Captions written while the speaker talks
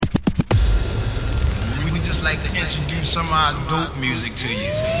like to introduce some of our dope music to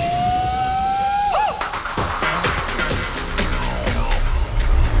you.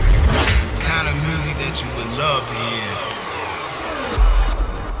 Kind of music that you would love to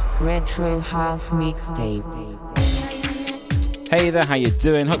hear. Retro House Mixtape. Hey there, how you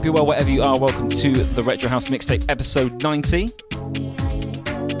doing? Hope you're well wherever you are. Welcome to the Retro House Mixtape episode 90.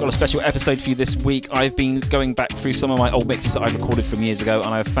 Got a special episode for you this week. I've been going back through some of my old mixes that I've recorded from years ago,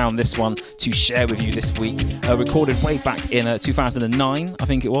 and I've found this one to share with you this week. Recorded way back in 2009, I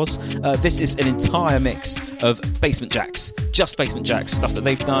think it was. This is an entire mix of Basement Jaxx, just Basement Jaxx, stuff that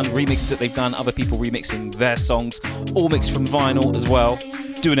they've done, remixes that they've done, other people remixing their songs, all mixed from vinyl as well,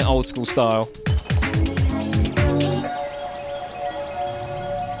 doing it old school style.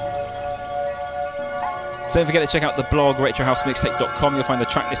 Don't forget to check out the blog, retrohousemixtape.com. You'll find the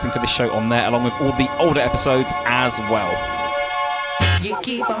track listing for this show on there, along with all the older episodes as well. You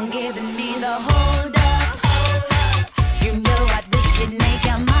keep on giving me the hold up. You know I wish you'd make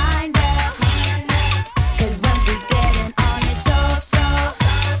your mind up. 'Cause when we getting on it so,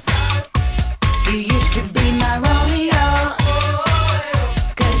 you used to be my Romeo.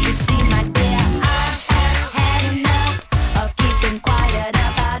 'Cause you see my dear, I have had enough of keeping quiet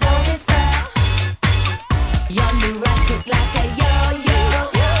about all this stuff. You're neurotic like a yo-yo.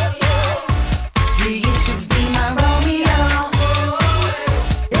 You used to be my Romeo.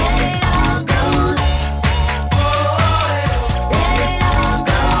 Let it all go. Let it all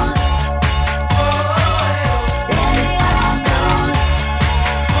go. Let it all go.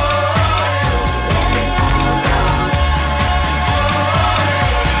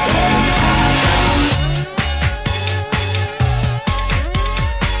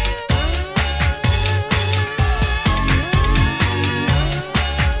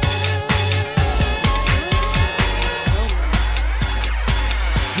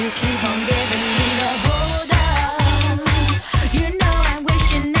 You keep on giving me the hold up. You know I wish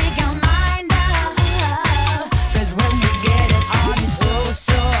you'd make your mind up. 'Cause when we get it on it's so.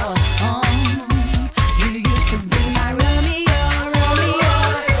 You used to be my Romeo.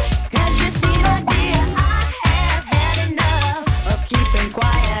 'Cause you see my dear, I have had enough of keeping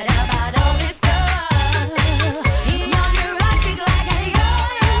quiet about all this stuff. You're neurotic like a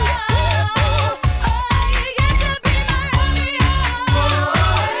yo-yo. You used to be my Romeo.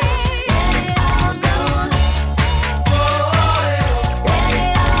 Let it all go. Let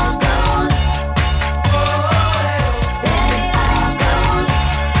it all go. Let it all go.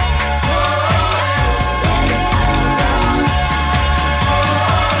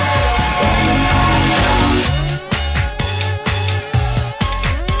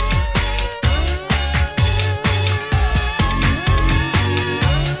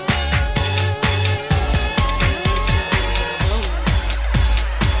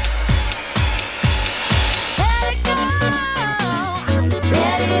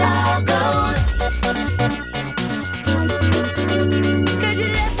 Let it all go. Cause you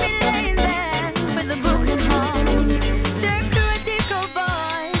left me laying there with a broken heart. Staring through a disco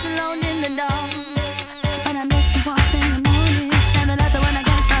void, alone in the dark. When I miss you up in the morning, and the nights when I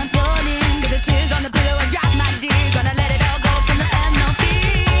can't stop yawning. 'Cause the tears on the pillow will drop my tears. Gonna let it all go 'cause I have no fear.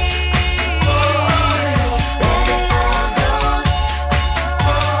 Let it all go.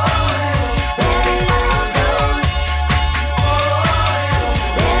 Let it all go.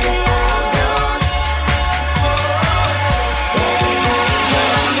 Let it all go.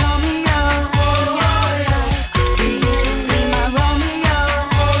 Romeo, you used to be my Romeo.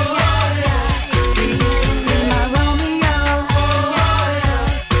 You used to be my Romeo.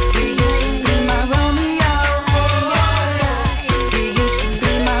 You used to be my Romeo. You used to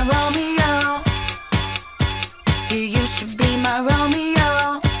be my Romeo. You used to be my Romeo.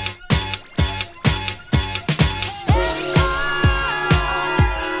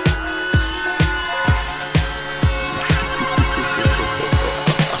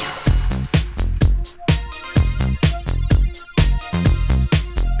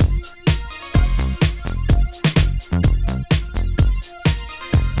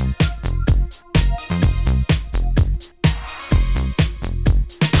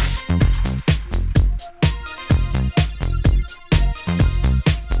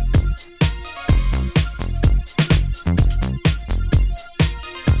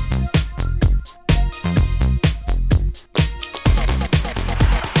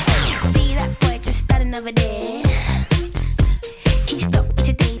 See that boy just starting over there. He stopped me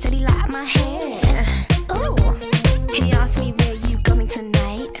today, said he liked my hair. Ooh, he asked me where you going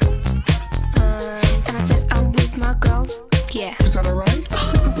tonight, and I said I'm with my girls. Yeah. Is that alright?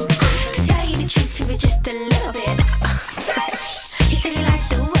 To tell you the truth, he was just a little bit fresh. He said he liked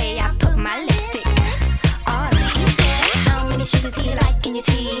the way I put my lipstick on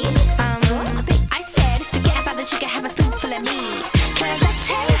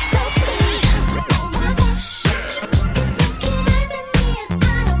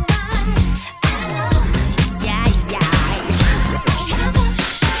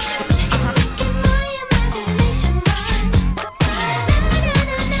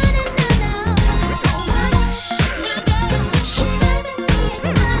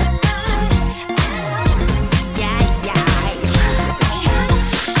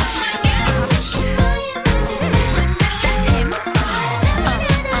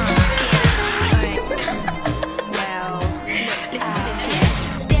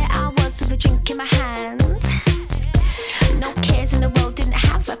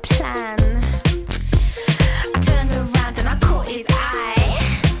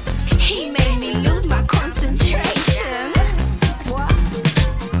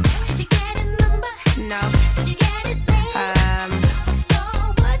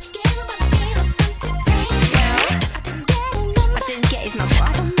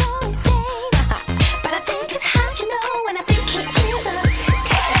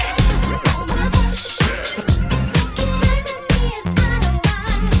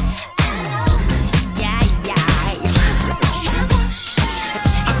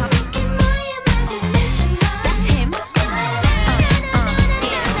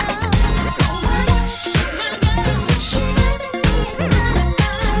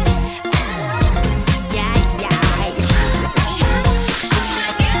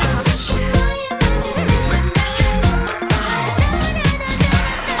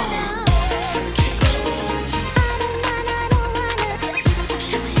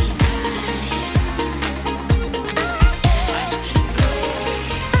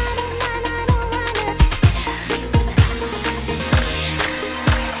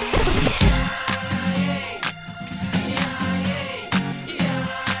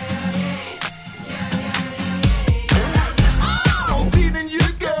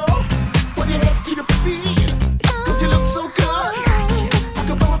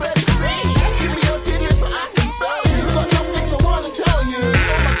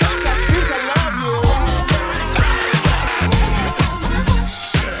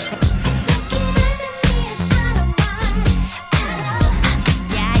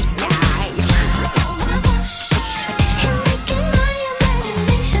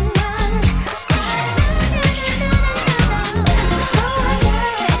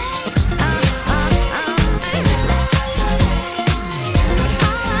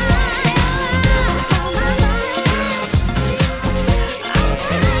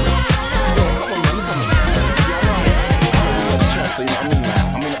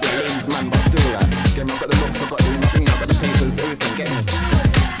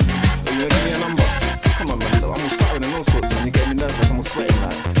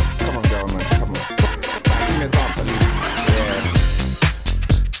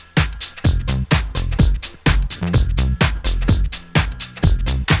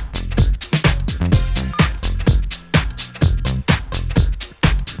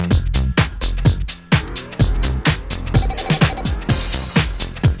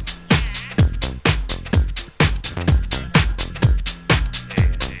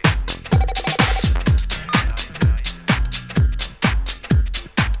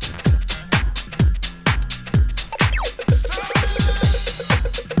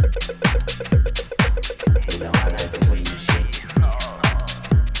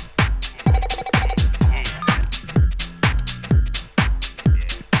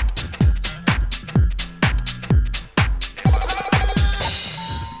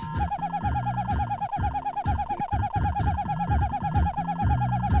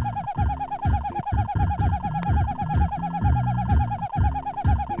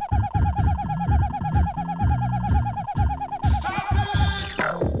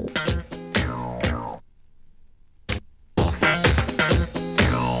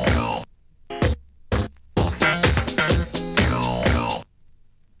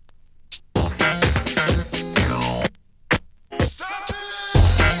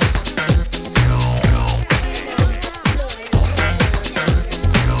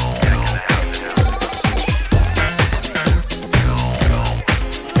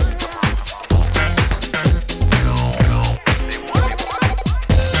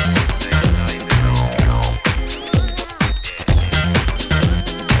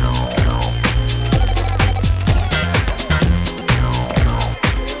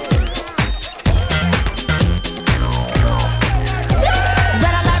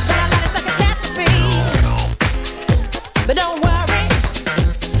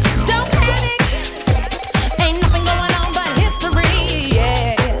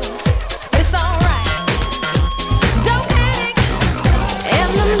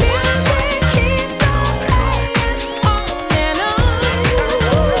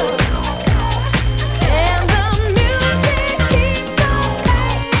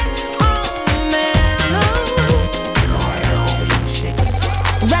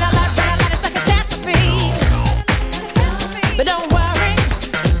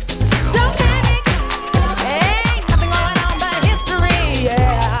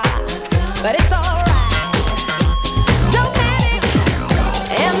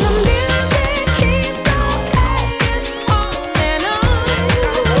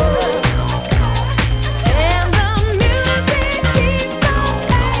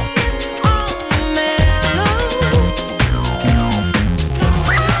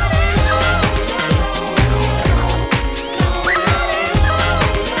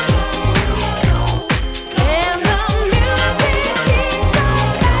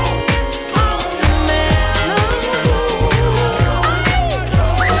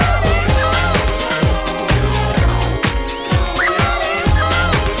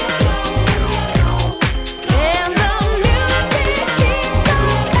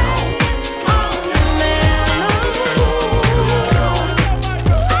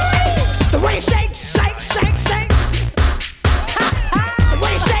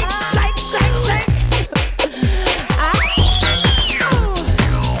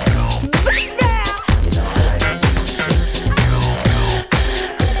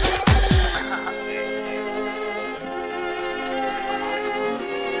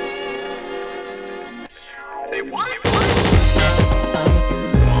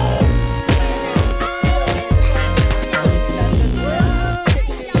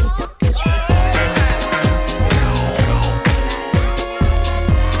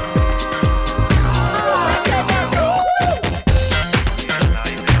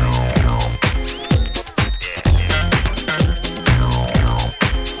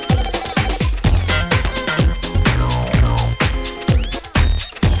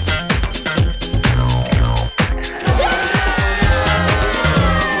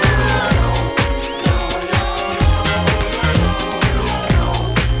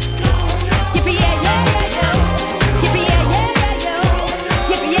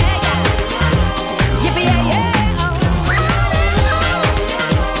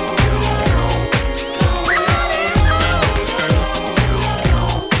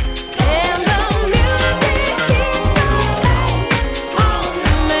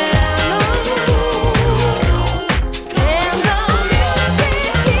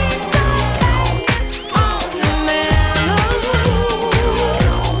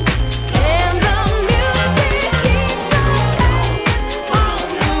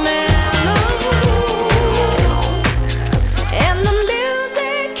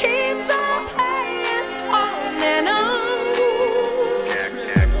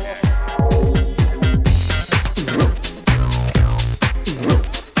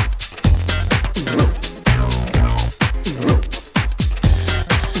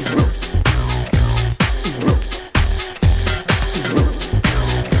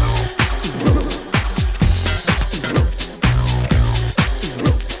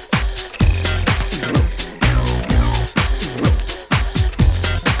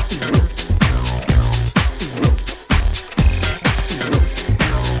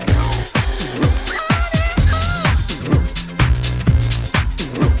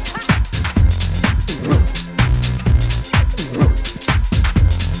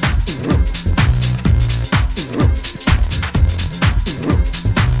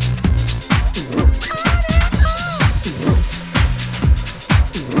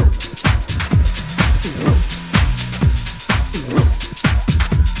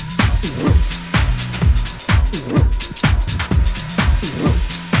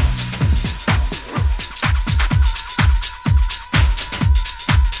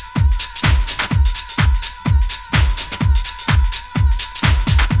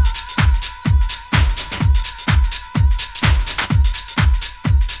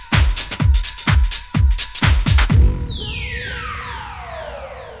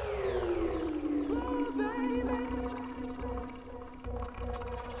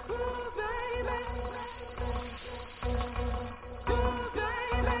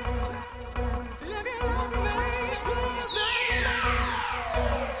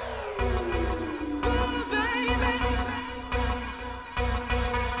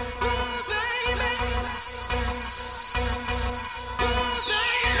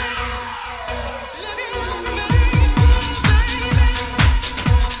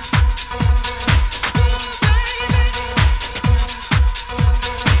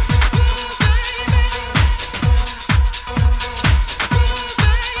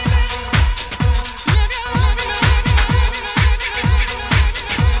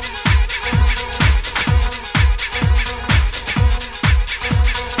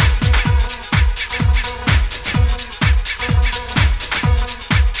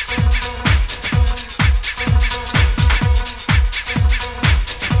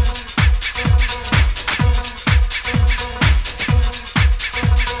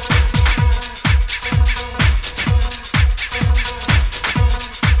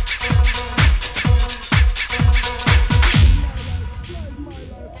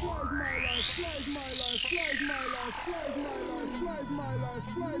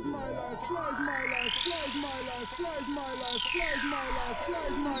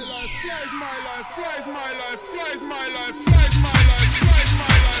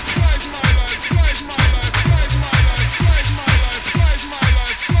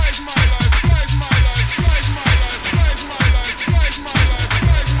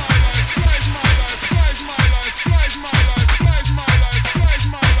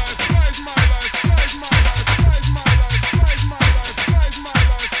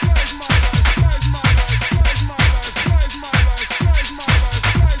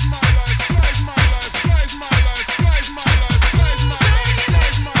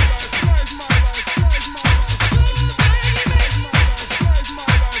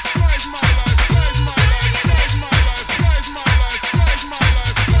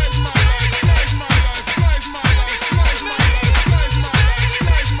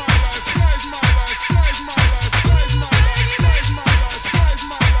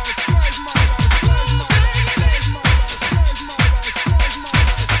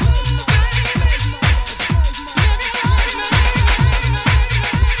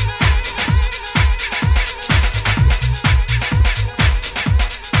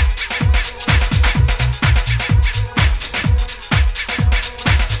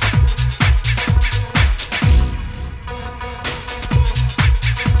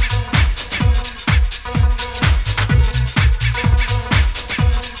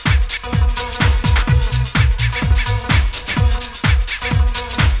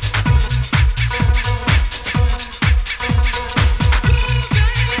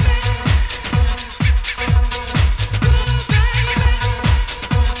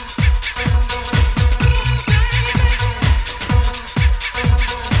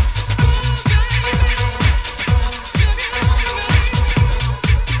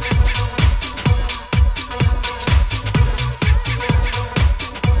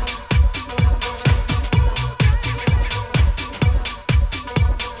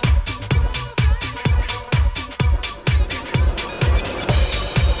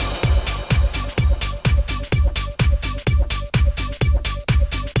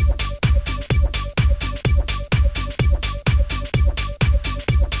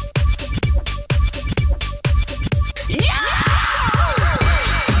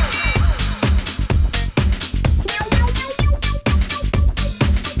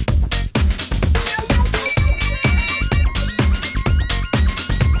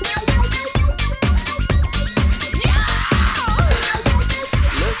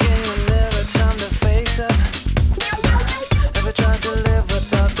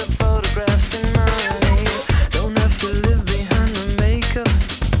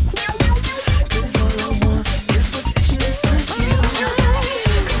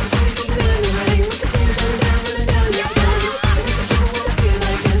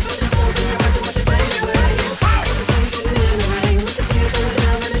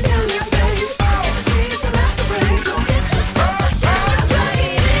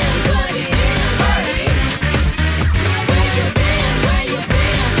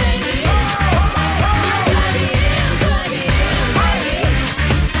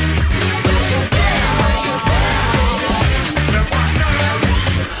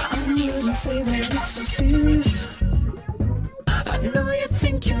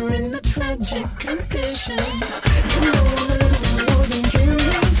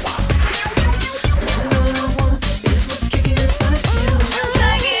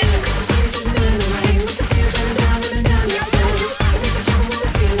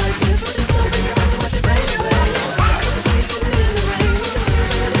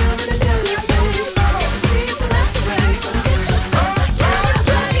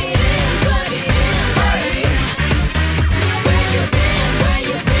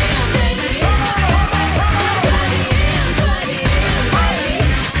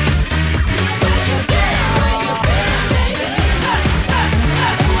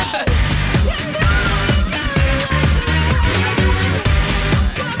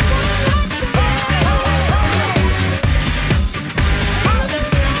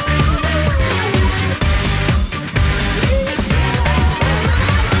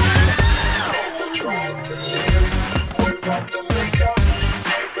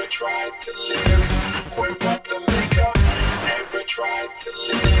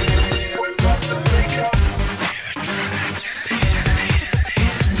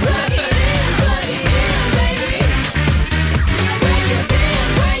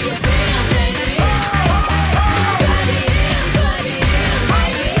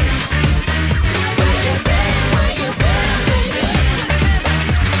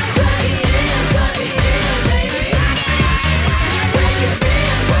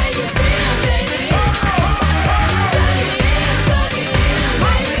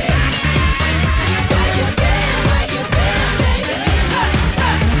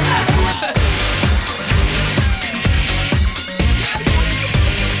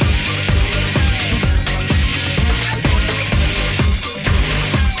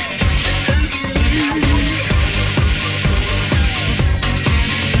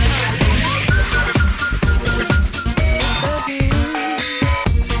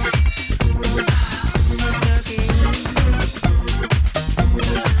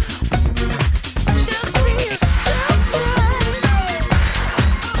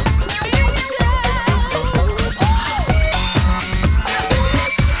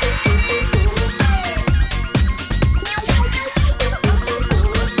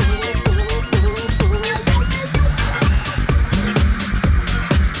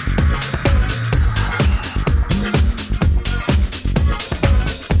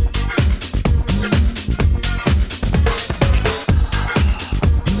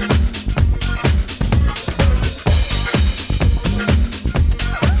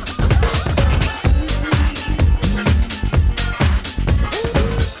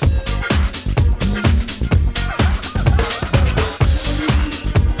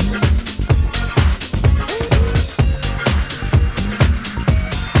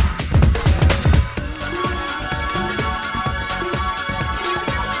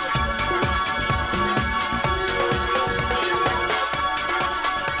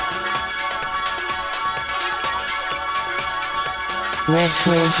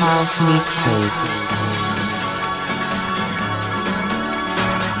Retro House Mixtape.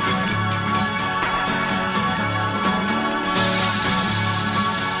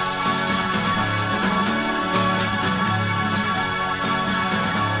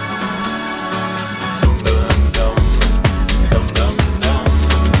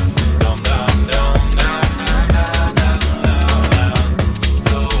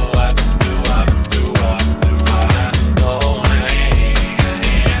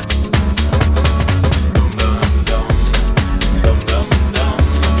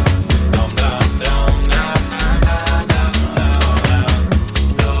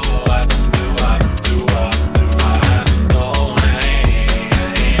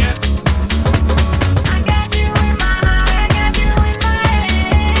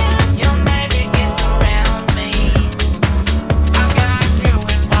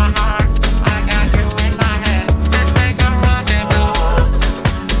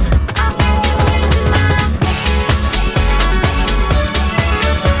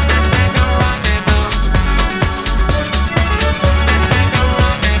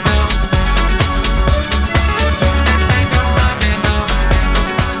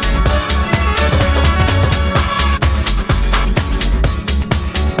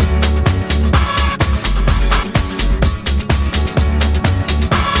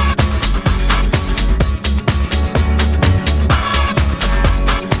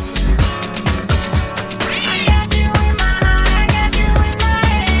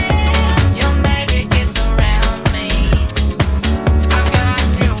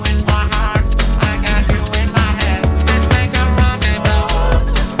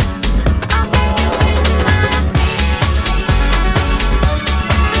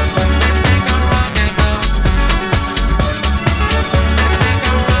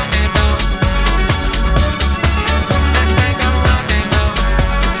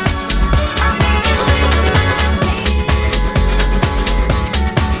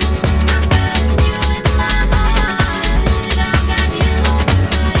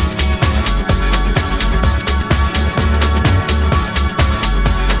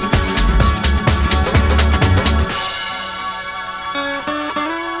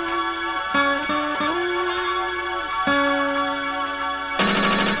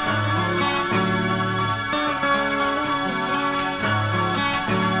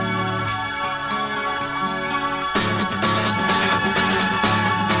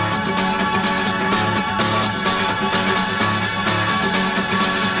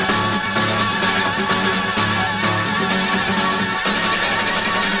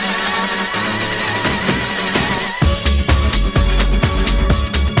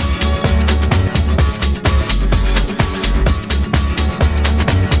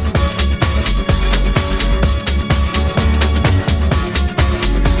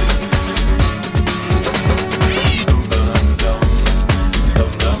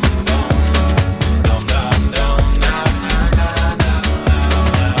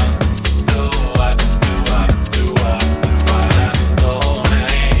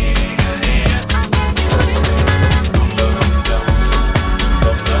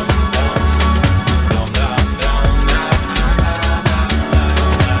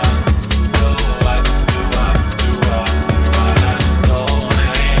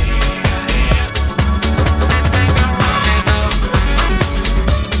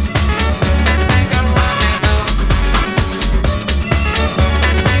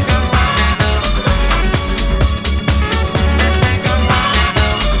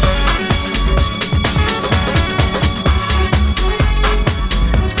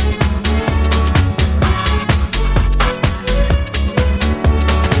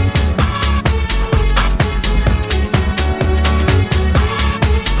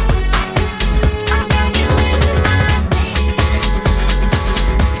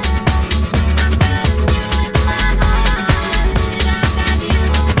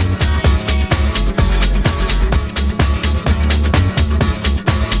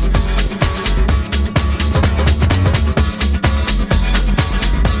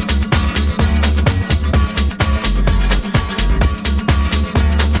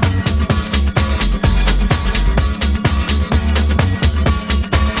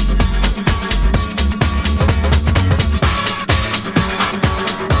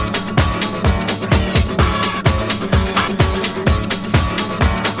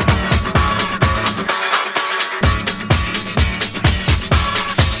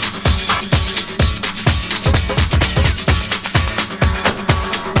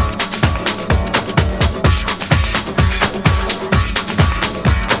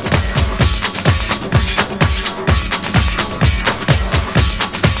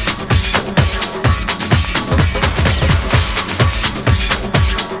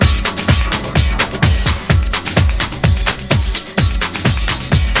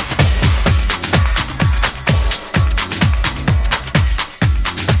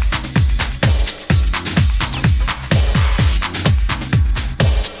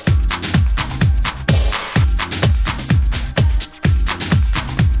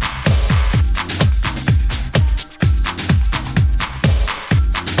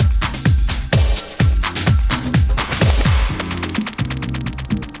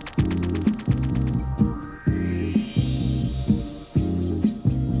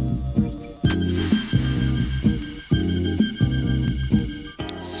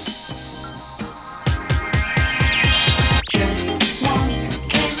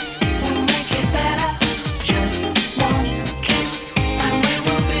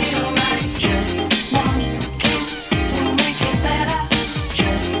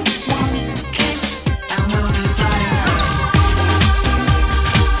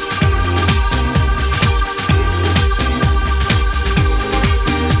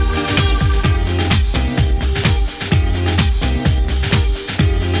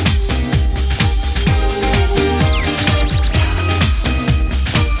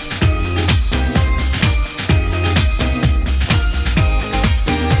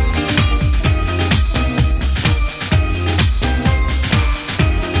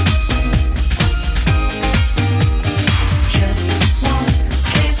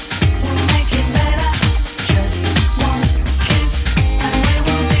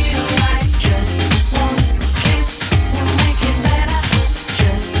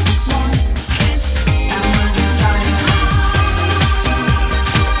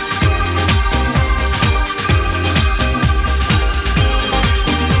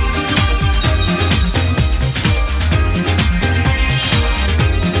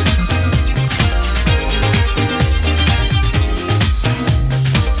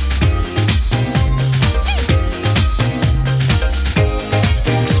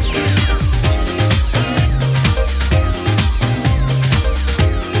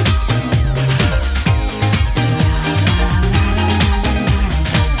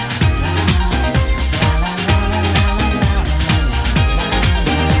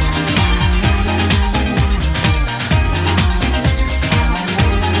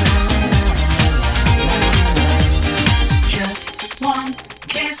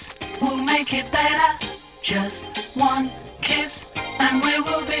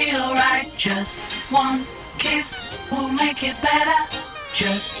 one kiss will make it better.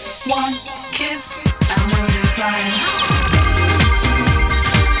 Just one kiss and we'll be flying.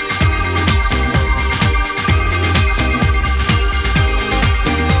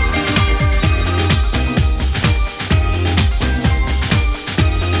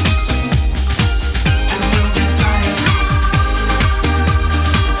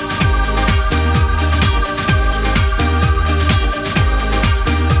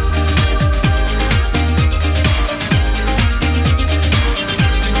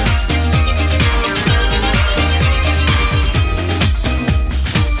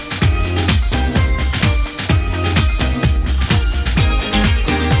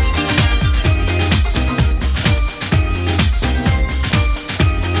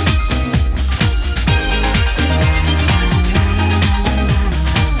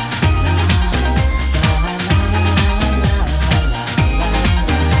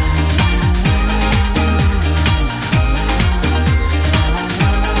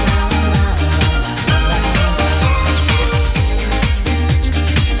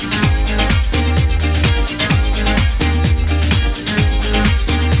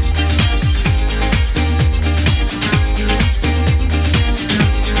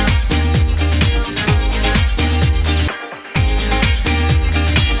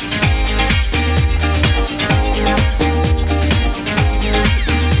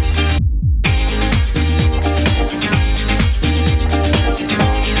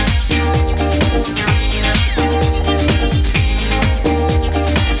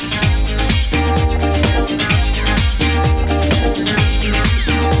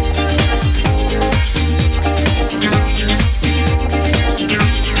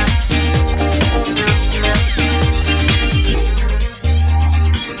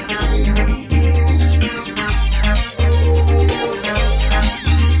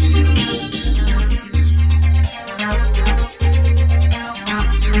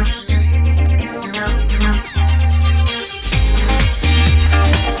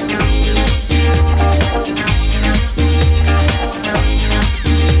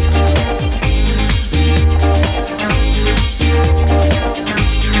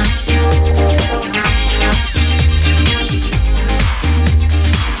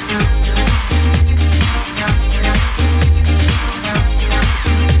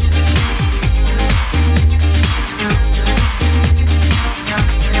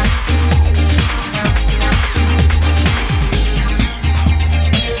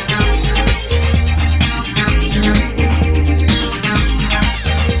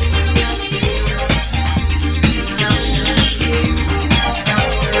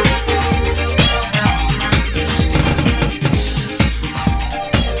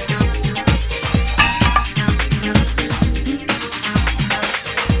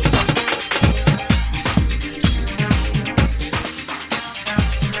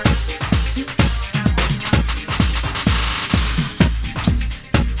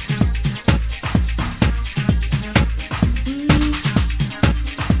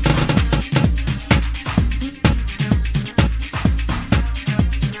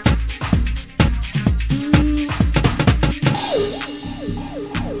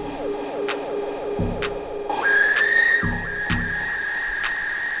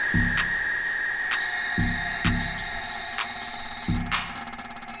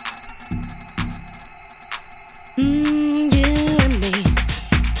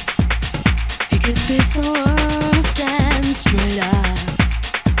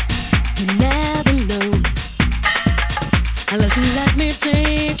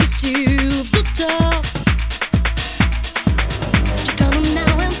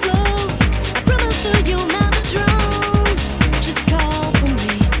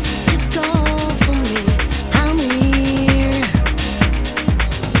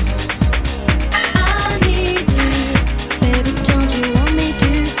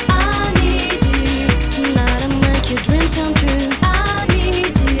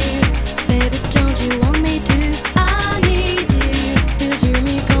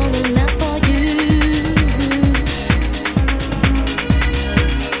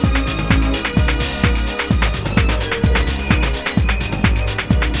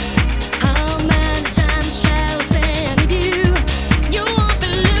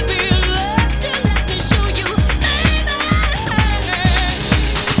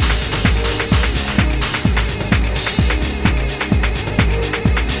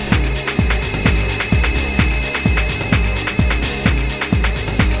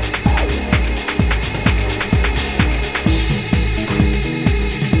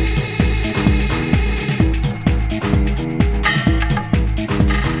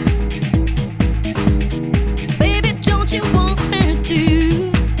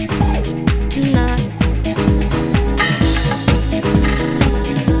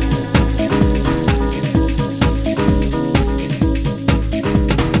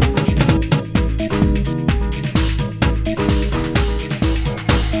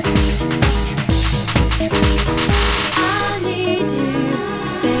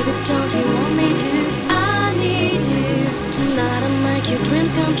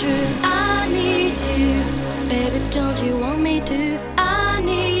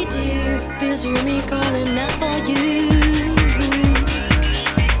 hear me calling out for you.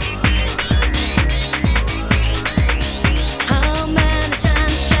 How many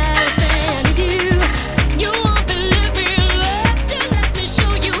times shall I say I need you? You won't believe me unless you let me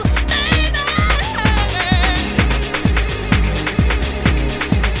show you, baby.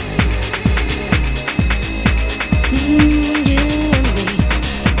 You and me,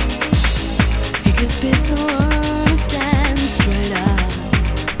 it could be so honest and straight up.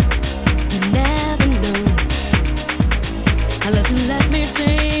 You never know unless you let me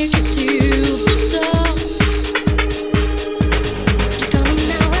take you to the top. Just come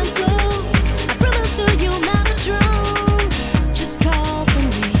now and close. I promise you you'll never drown. Just call for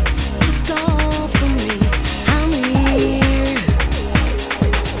me. Just call for me. I'm here.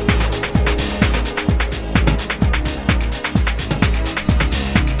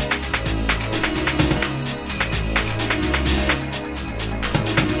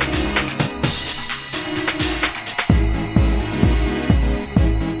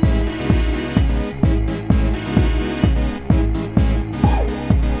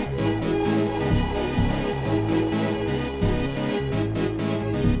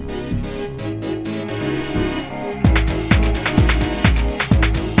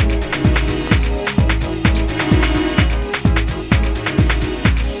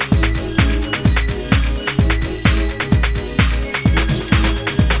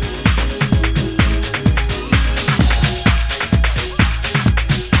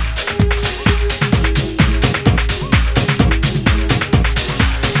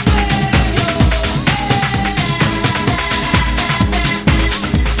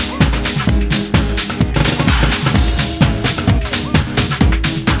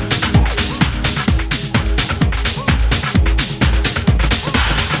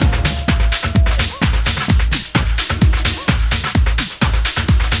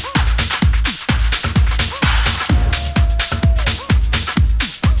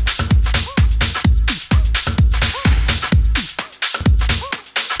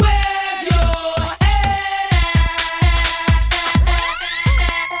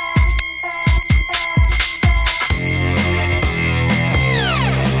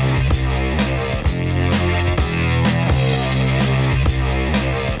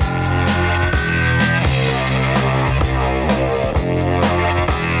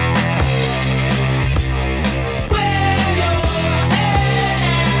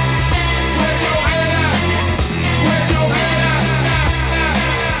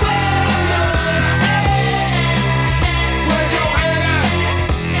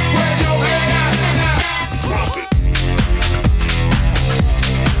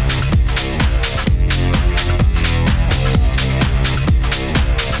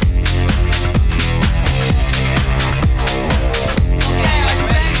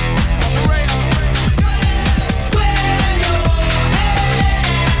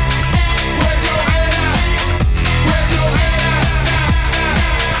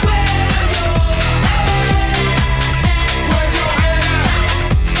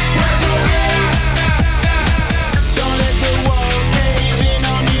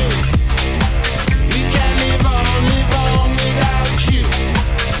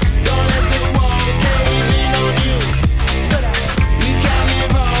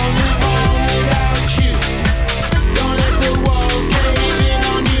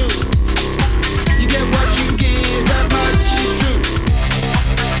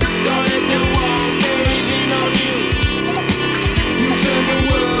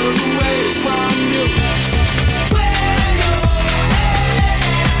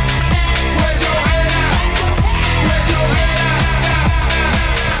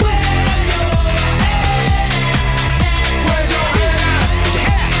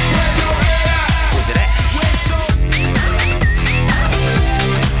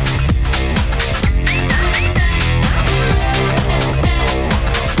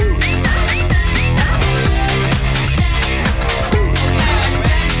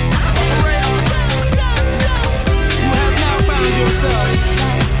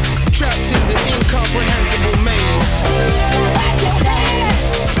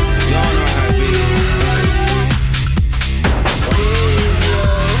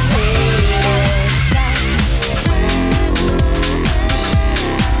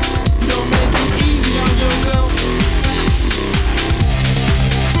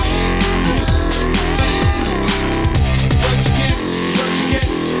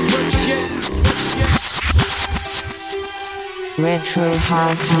 Retro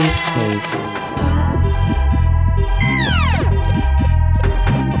House Mixtape.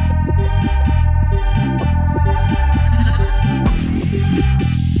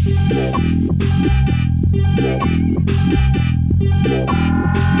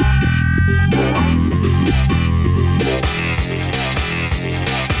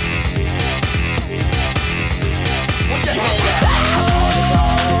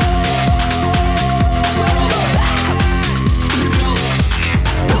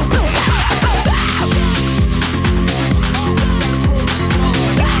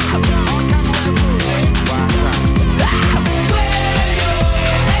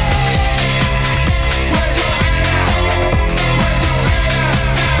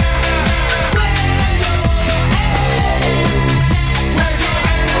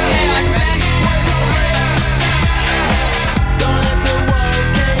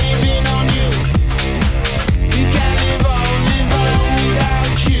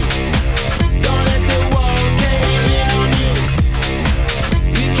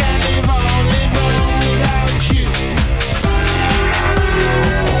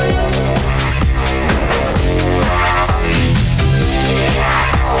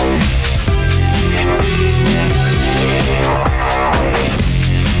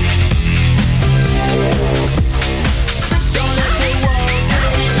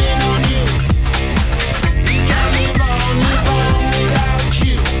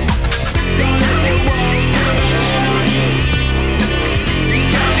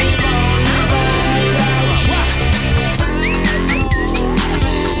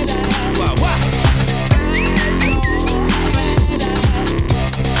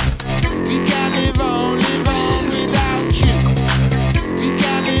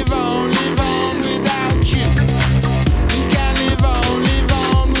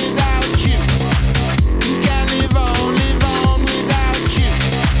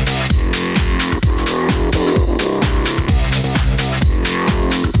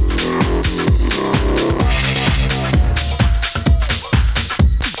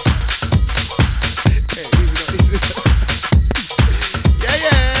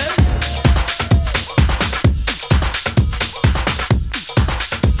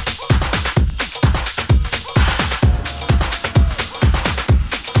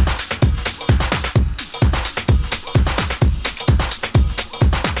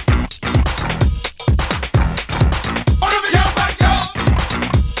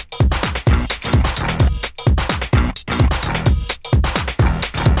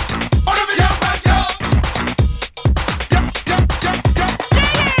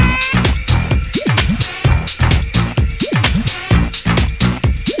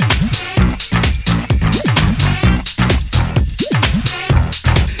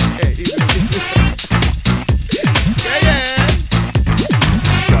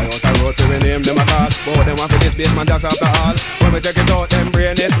 basement, that's after all. When we check it out, them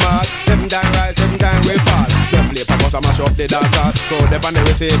brain it's smart. 7 times rise, 7 times we fall. Them play pop out and mash up the dance hall. Go them on the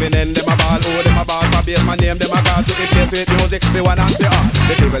receiving end, them a ball. Oh, them a ball for base, my name, them a call. To in place with music, the one and the all.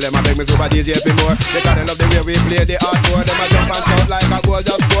 The people, them a beg me super DJ for more. Because they love the way we play the hardcore. Them a jump and shout like a goal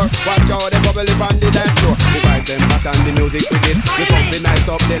just score. Watch how they bubble up on the dance floor. The vibe them hot and the music wicked. The pump the nice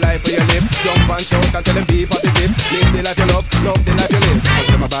up the life for your live. Jump and shout and tell them be positive. Live the life you love the life you live. So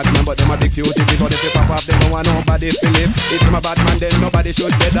them a bad man, but them a big future. Because if you pop off, them don't want nobody to live. If them a bad man, then nobody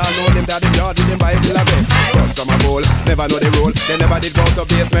should bet. I know them that the yard with them Bible a bed. But from a bowl, never know the rule. They never did go to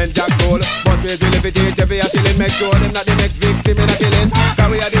basement jack roll. But we will if it is every a shilling. Make sure them not the next victim in a killing. Cause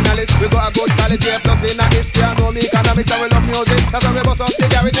we are the knowledge, we got a good quality. Plus in a history, I know me economics and we love music. That's why we bust up the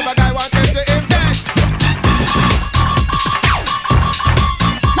garage if a guy wants to him then.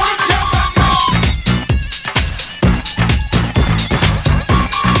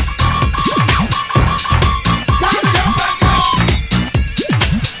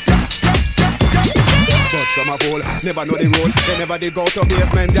 Never know the rule, they never did go to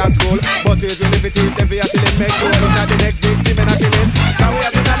basement jack school. But we will if it is, then we a shilling. Make sure it's not the next victim in a killing. Now we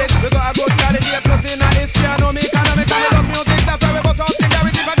have the knowledge, we got a good quality. Plus in a history, I know me economics and we love music. That's why we bust out the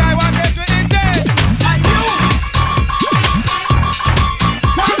garage if a guy wants to hit it dead. And you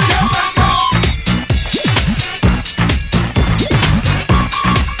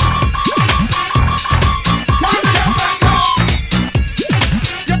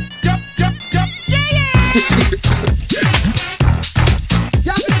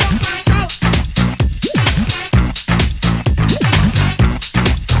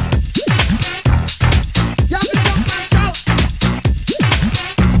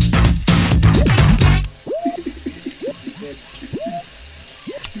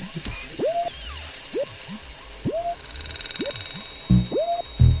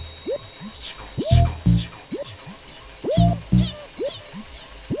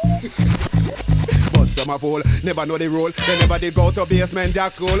a fool. Never know the rule. They never did go to basement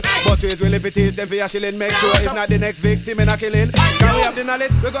jack school. But it will if it is them for a shilling. Make sure it's not the next victim in a killing. Can we have the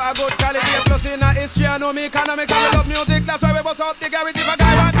knowledge? We got a good quality. Plus in a history, I know me economics. And we love music. That's why we bust out the garage. If a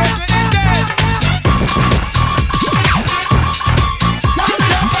guy want to we engage.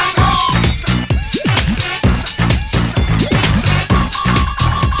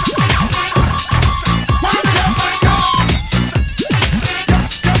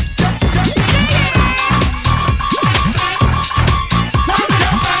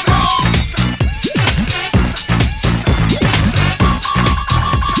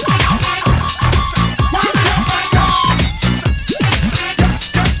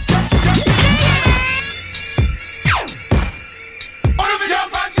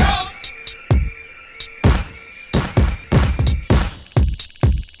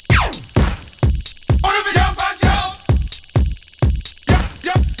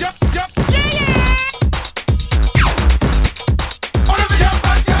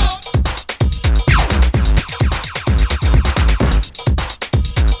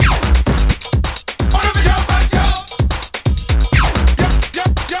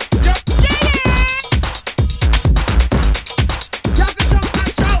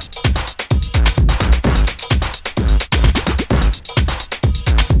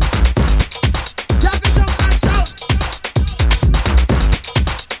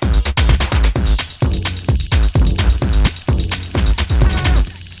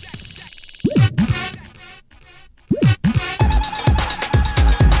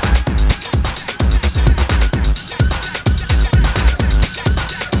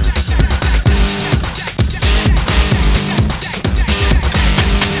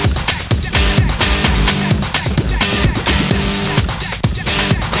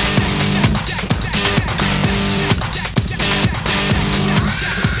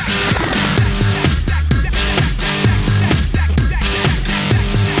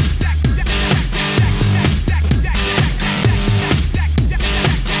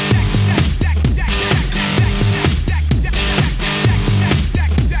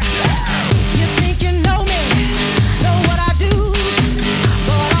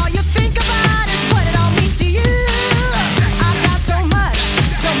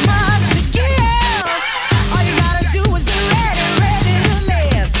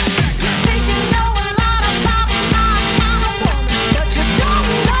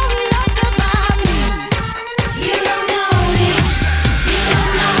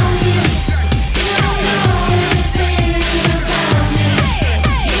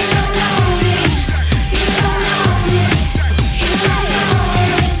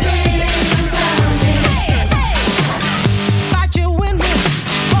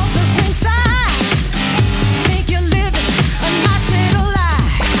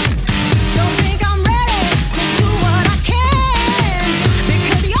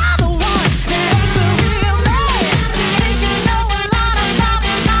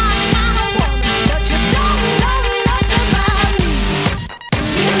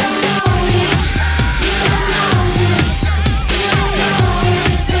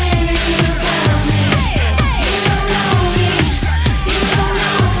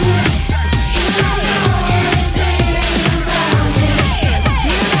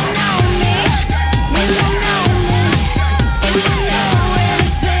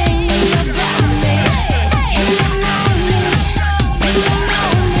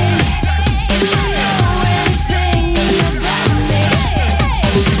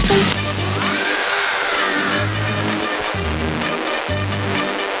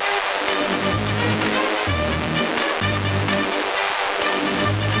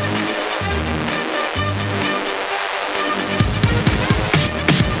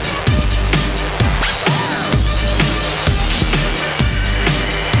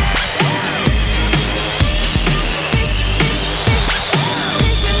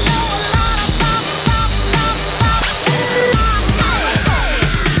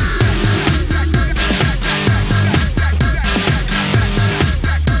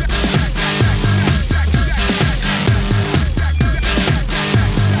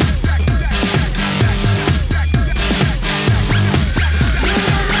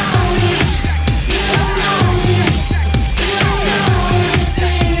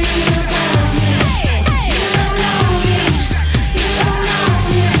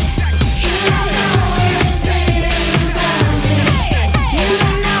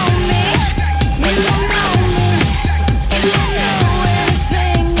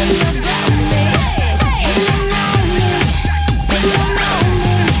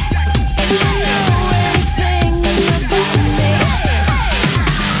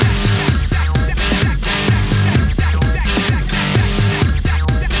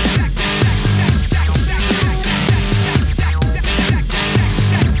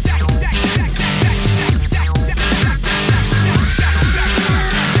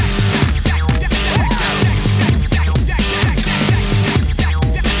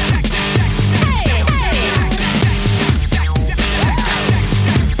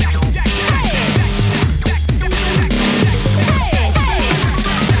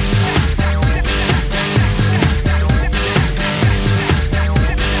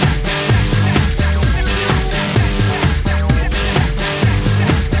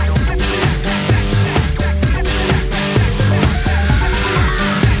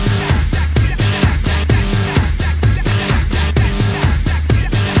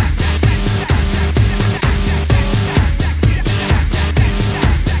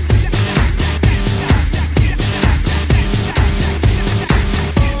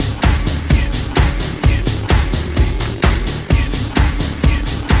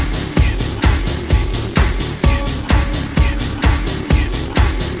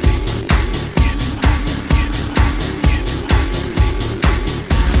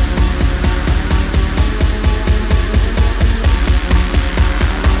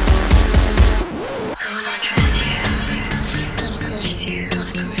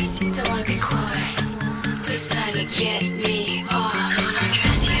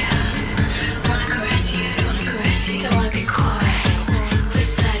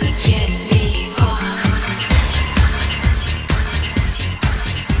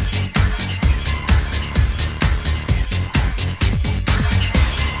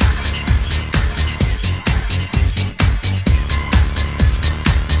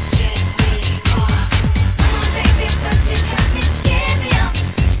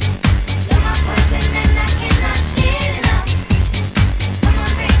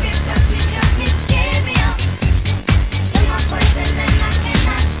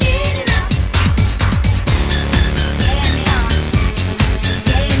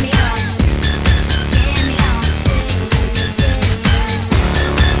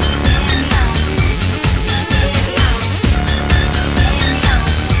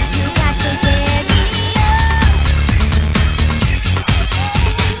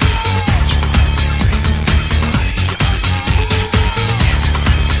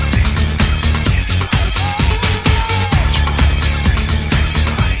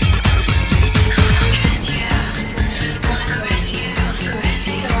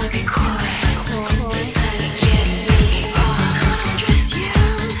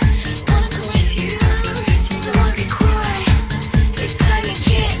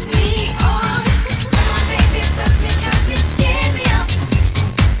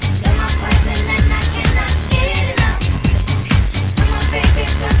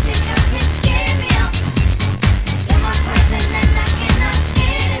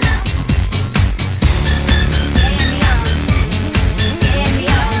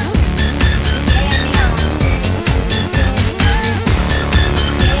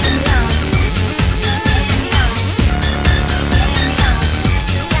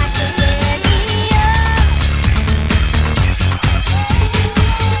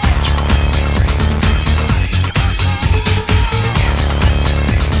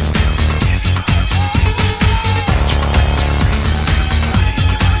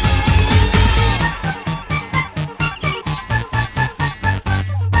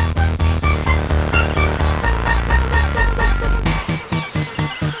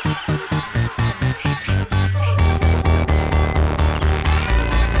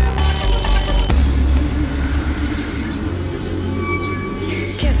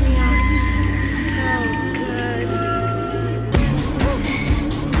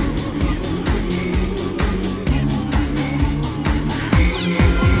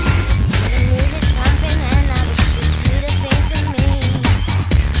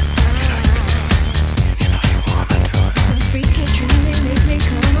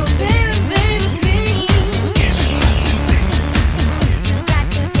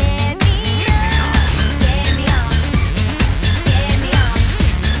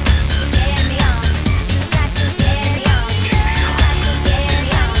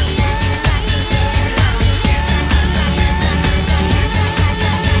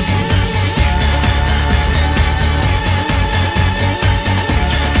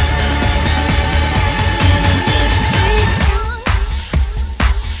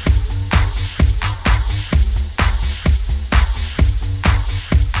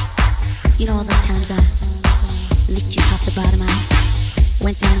 You know all those times I licked you top to bottom, I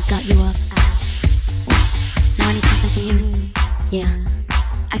went down and got you up. Now I need something from you. Yeah,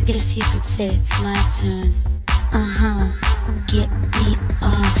 I guess you could say it's my turn. Get me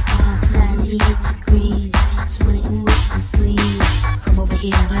off 98 degrees, sweating with the sleeves. Come over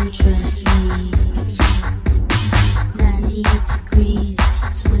here, undress me. 98 degrees,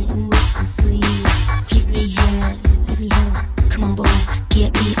 sweating with the sleeves. Give me head. Come on, boy,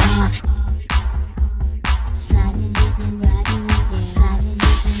 get me off. Sliding, hitting, riding, yeah. Sliding,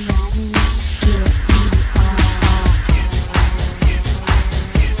 hitting, riding, get me off.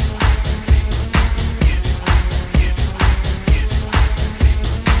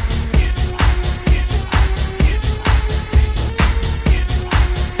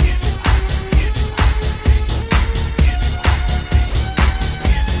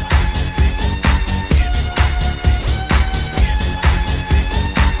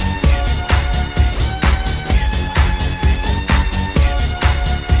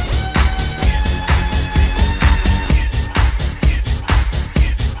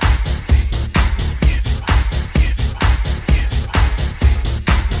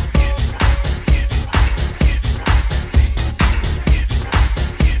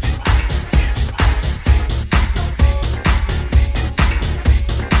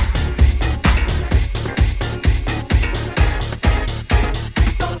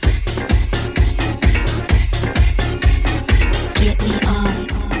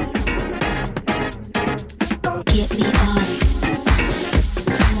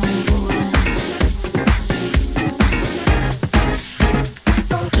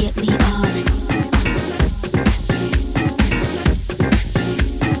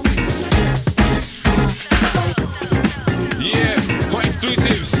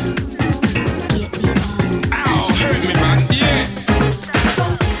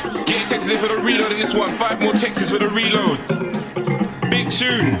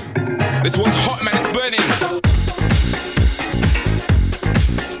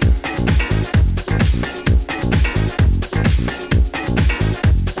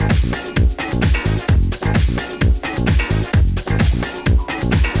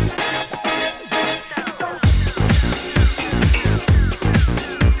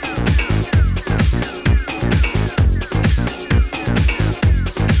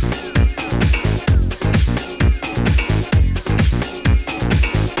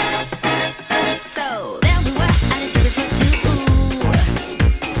 So there we were at a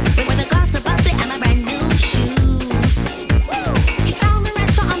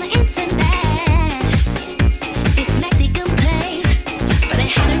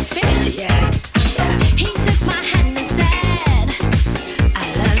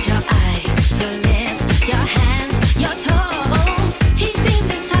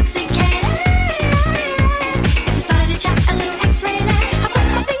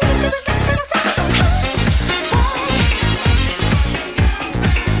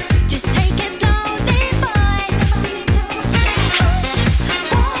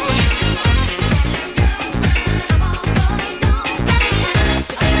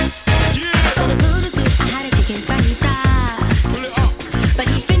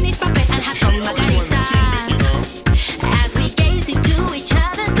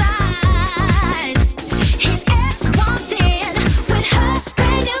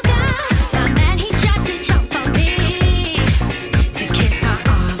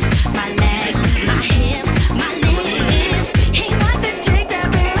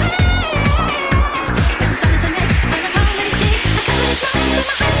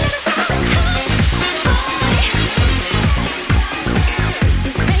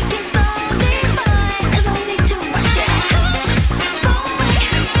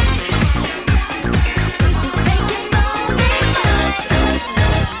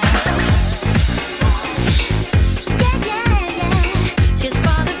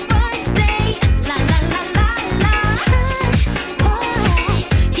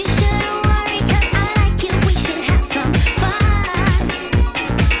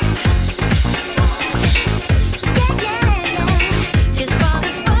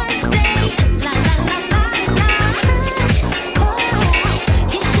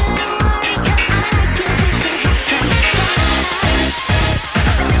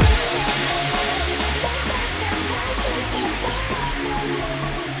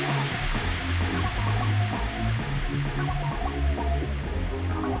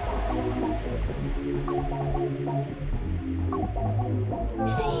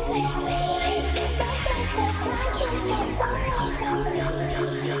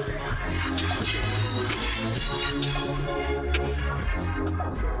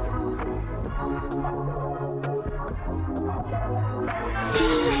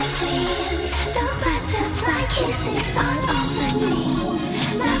kisses all over me.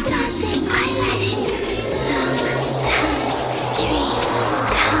 Love dancing eyelashes. Sometimes dreams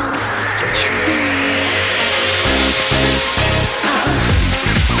come true.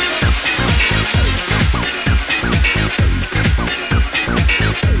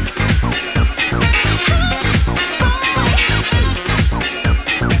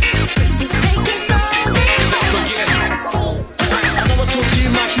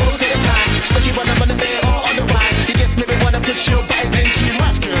 Push your buttons into your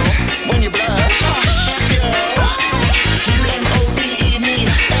mask, girl. When you blush, girl. U-M-O-V-E me,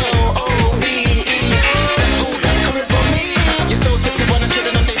 L-O-V-E. Ooh, that's coming from me. You're so sexy when I'm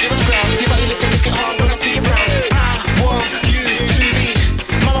treading on dangerous ground. Your body looks like get hard when I see you frown. I want you to be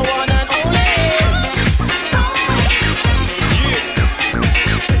my one and only.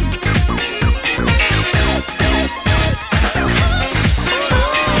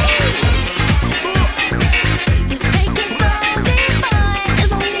 Just take it slowly, boy.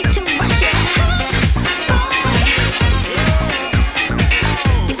 There's no need to rush it.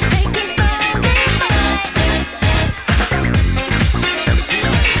 Just take it slowly,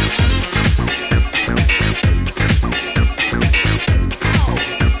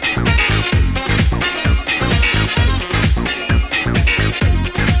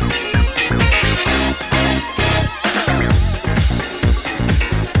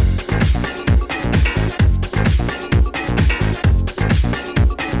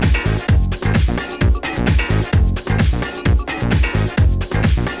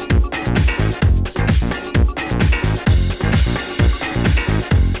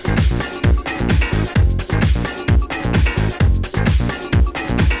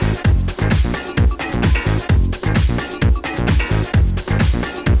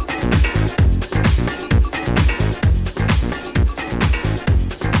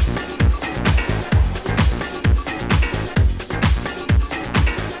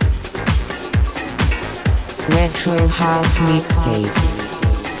 Retro House Mixtape.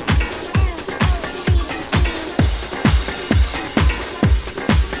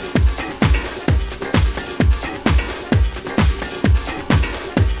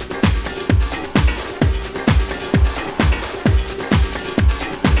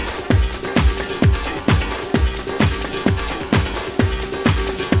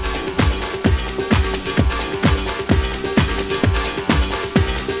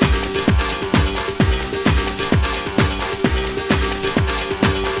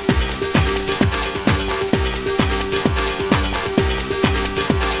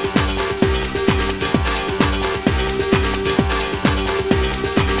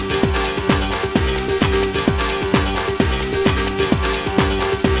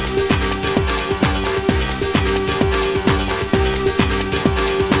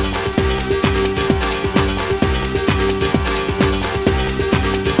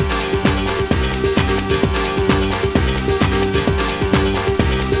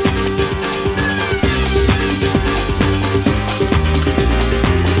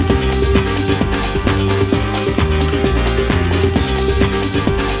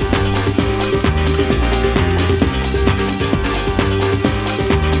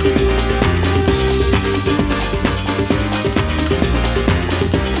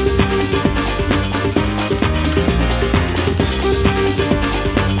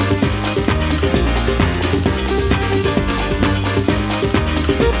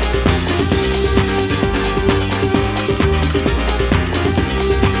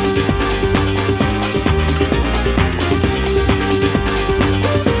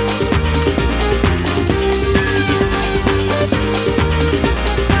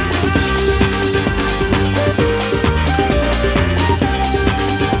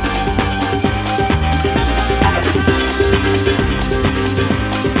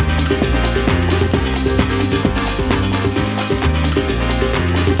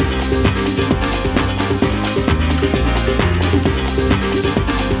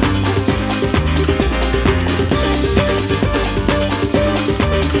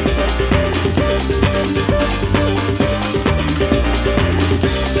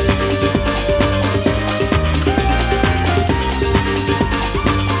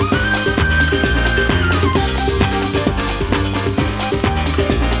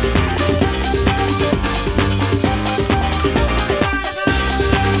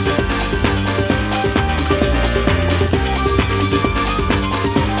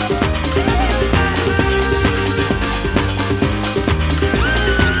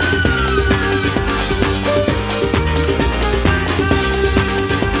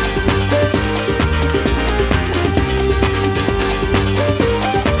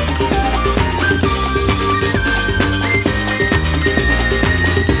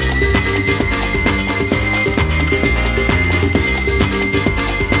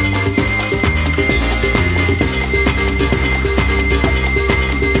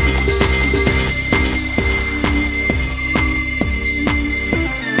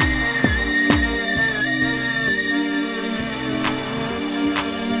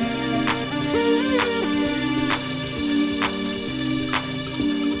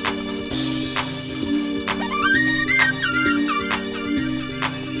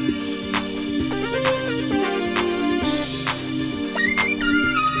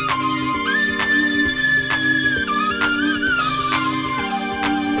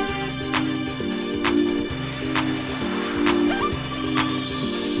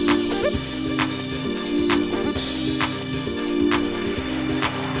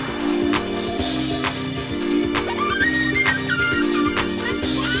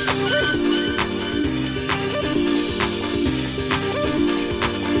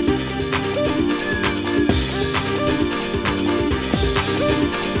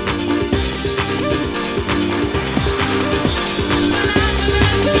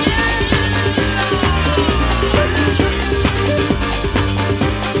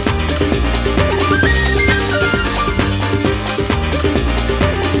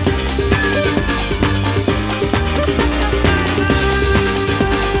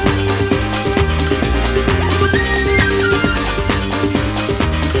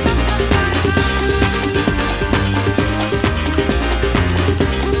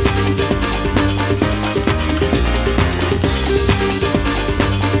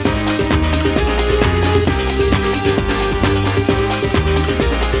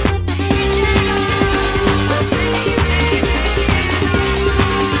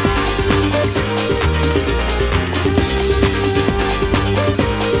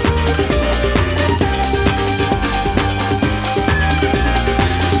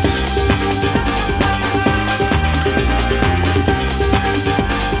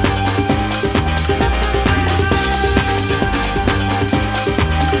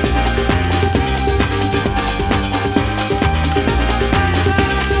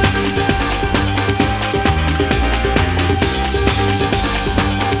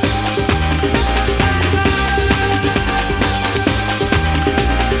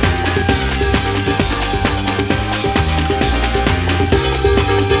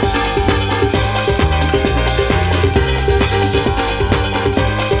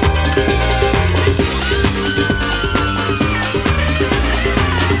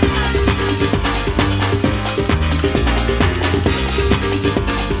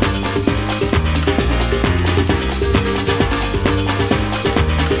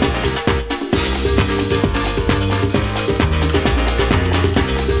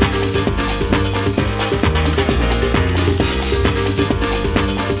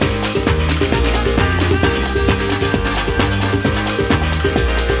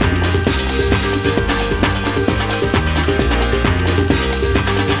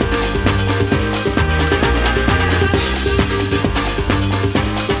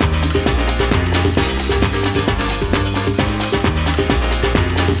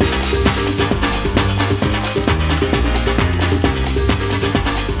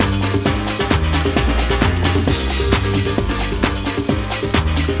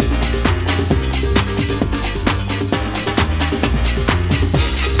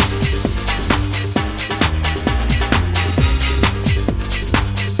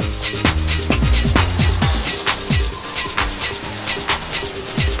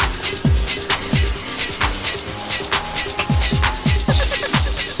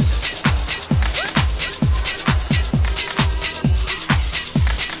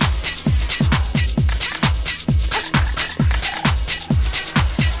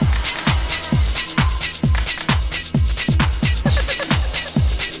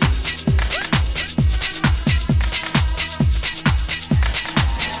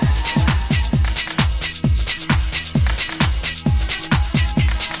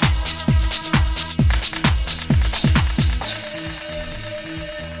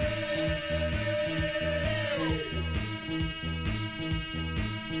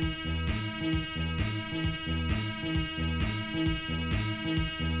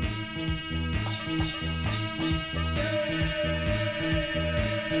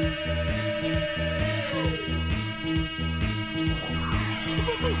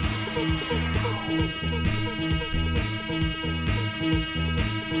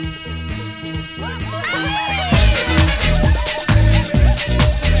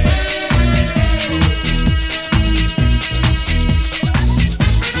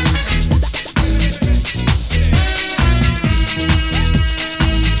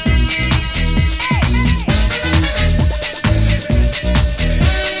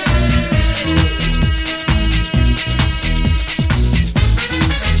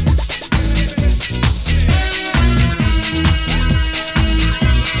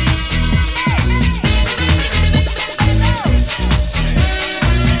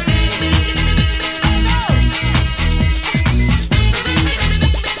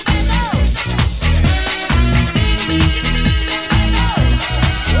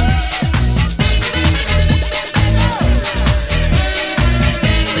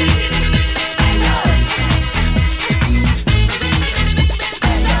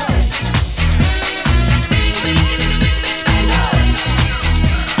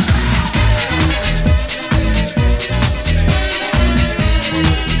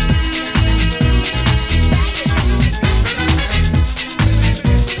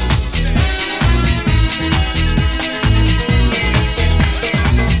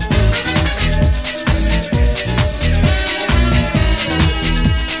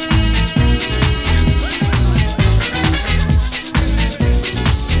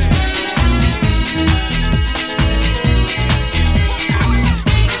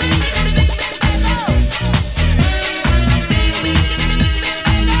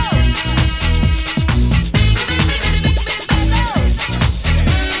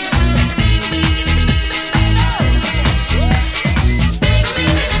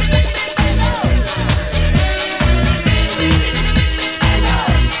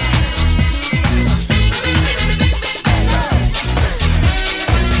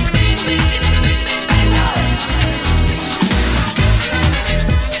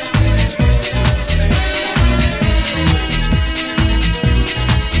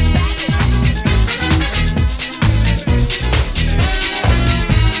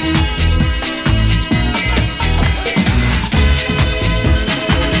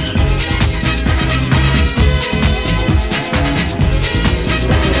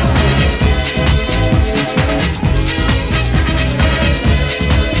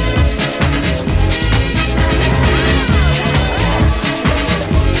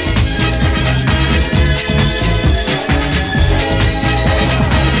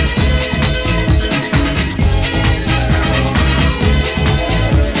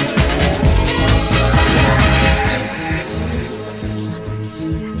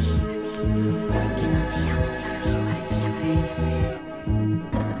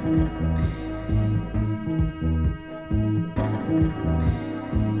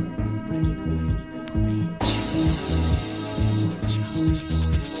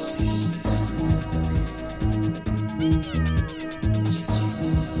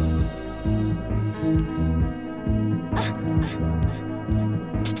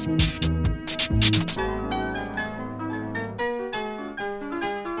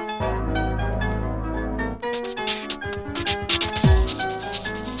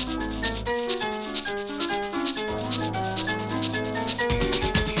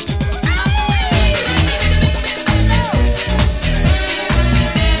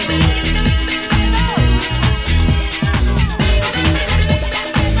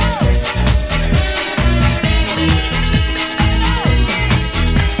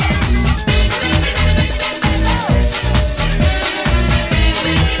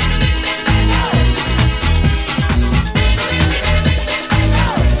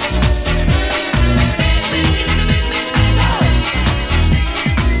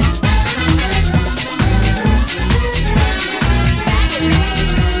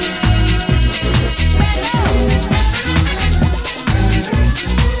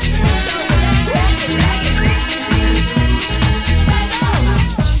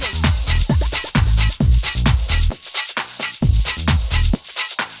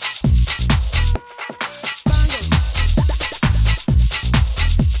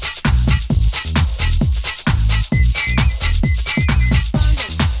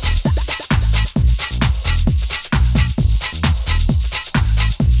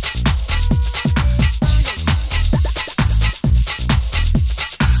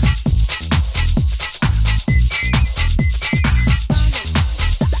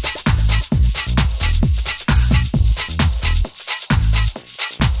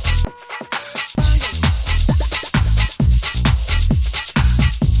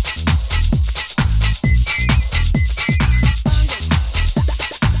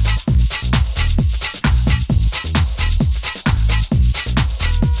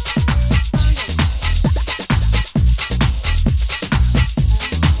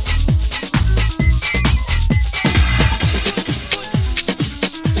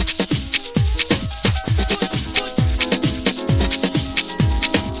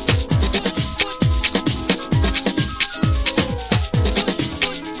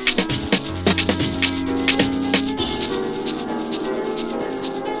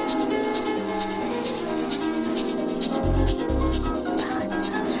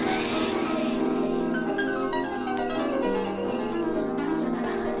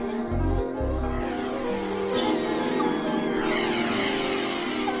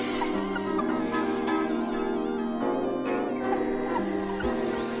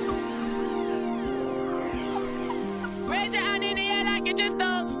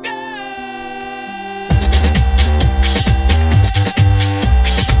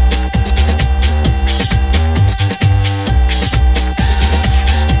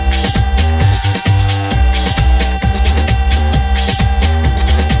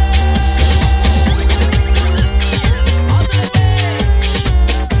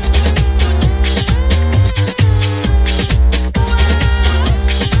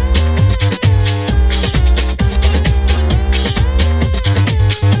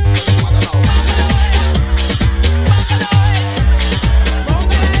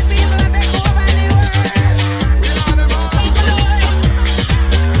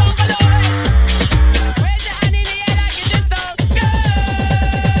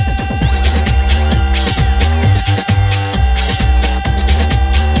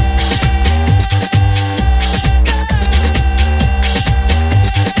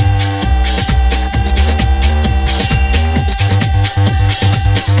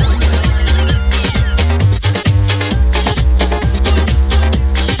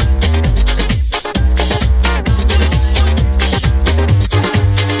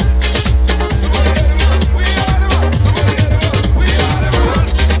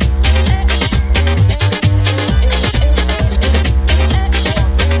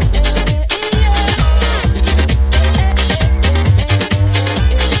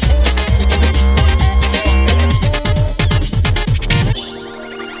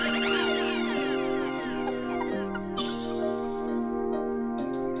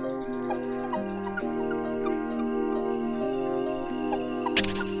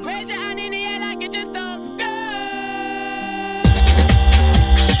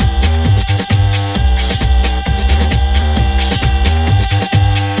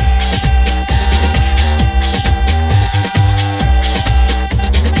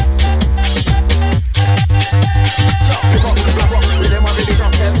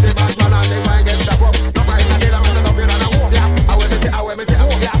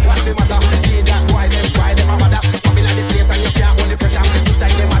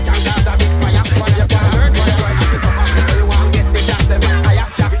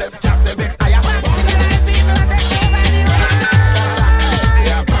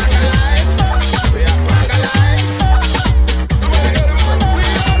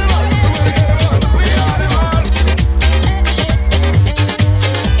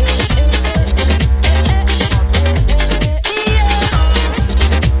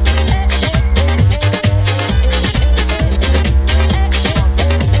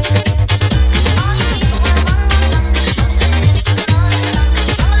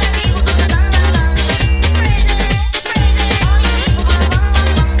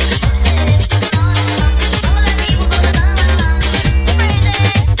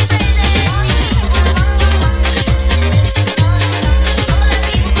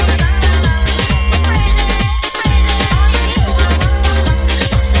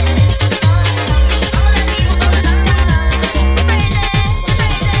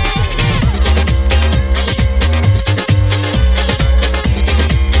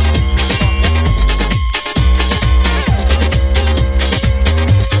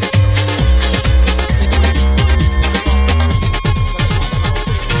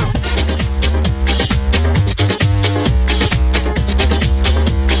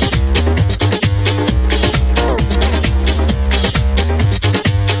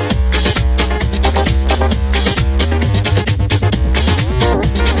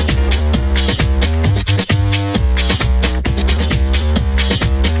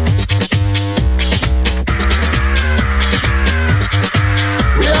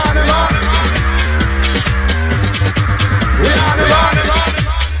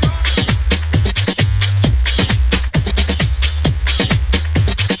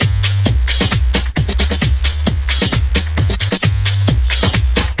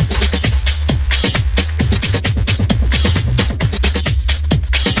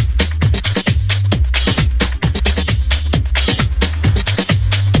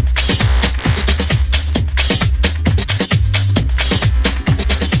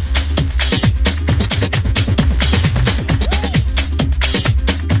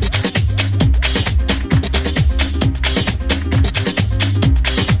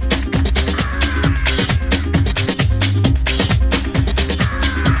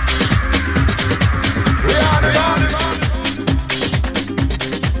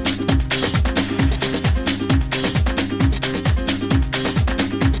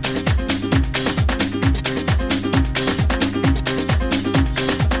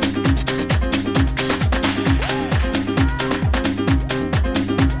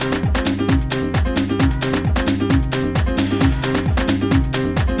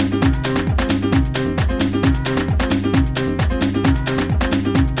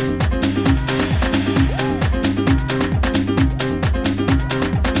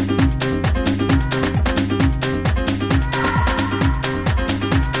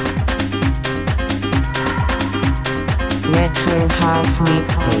 House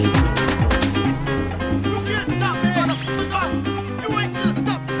Mixtape. You can't stop me, motherfucker. You ain't gonna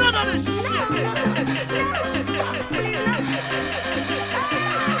stop none of this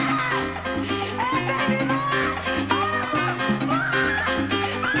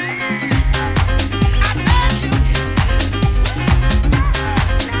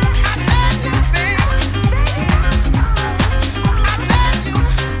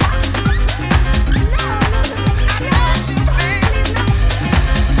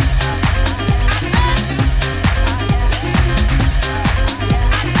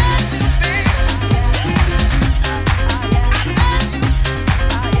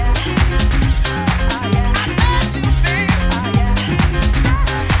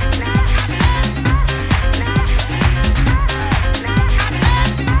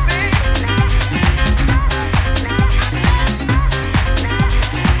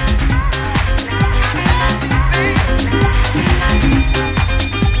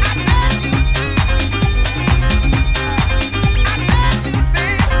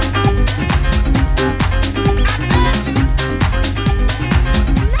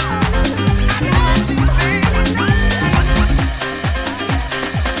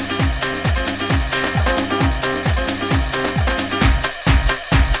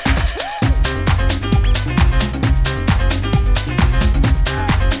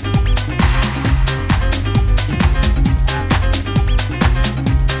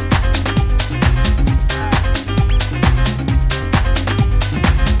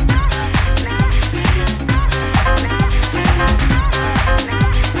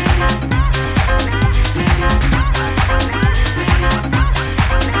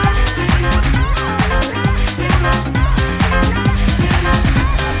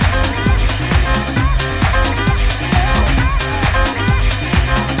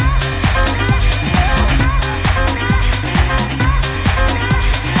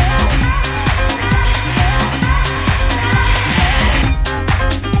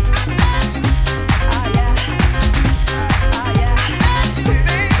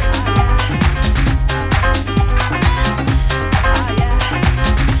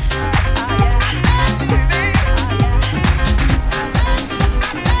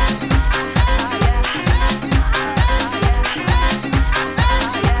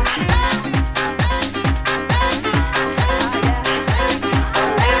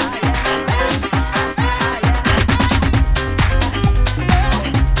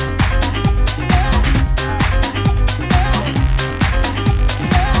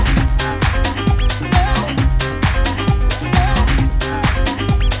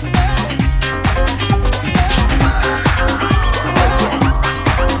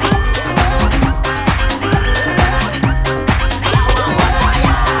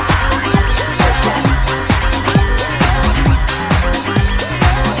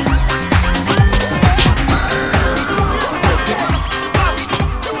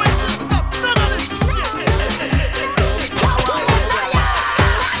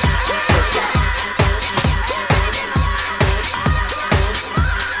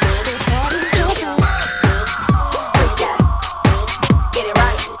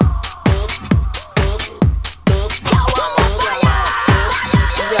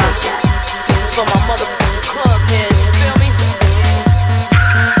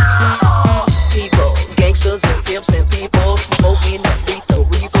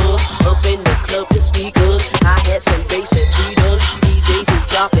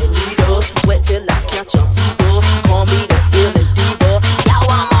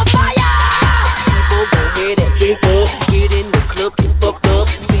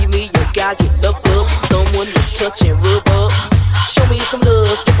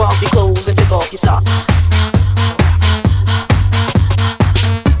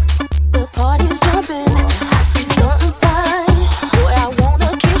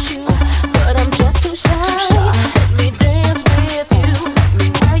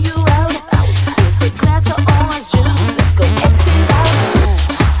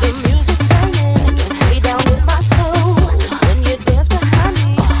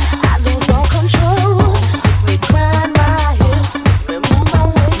Control.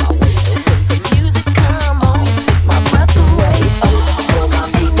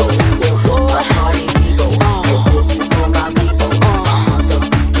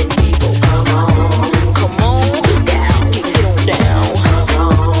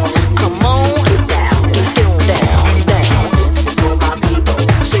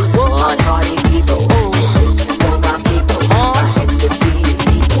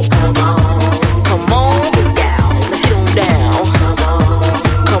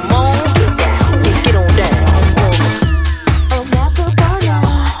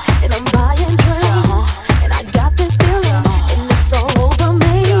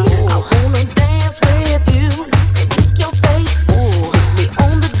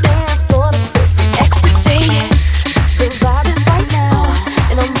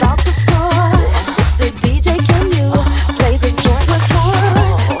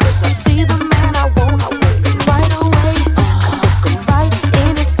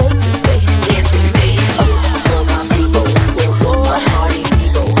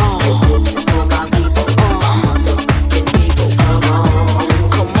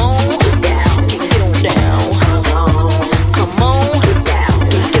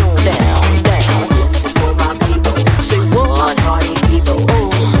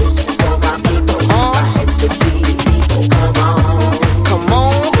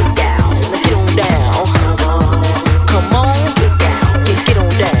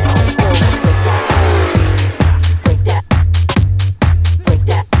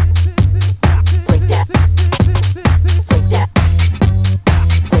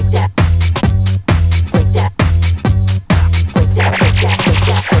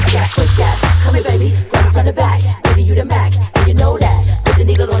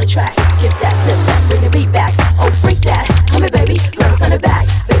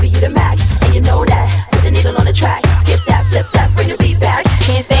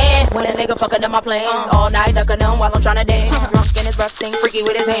 nigga fucking up my plans. All night ducking them while I'm tryna dance. Drunk in his breath, stink freaky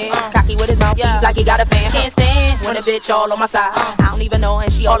with his hands. Cocky with his mouth, he's like he got a fan. Can't stand when a bitch all on my side. I don't even know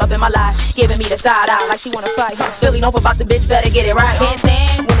and she all up in my life, giving me the side eye like she wanna fight. Philly known for boxing, bitch better get it right. Can't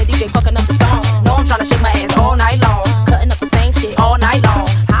stand when the DJ fucking up the song. No, I'm tryna shake my ass all night long, cutting up the same shit all night long.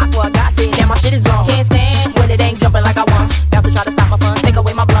 High for a got this, damn my shit is gone. Can't stand when it ain't jumping like I want. Bounce to try to stop my fun, take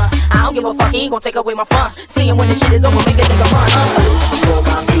away my blunt. I don't give a fuck, he ain't gon' take away my fun. Seeing when the shit is over, make a nigga run. This is for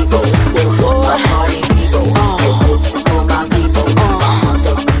my people, my party people. This is for my people, my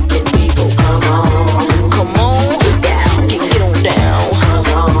motherfucking people. Come on, come on, get down, get on down.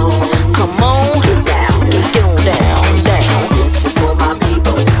 Come on, get down, get on down, down. This is for my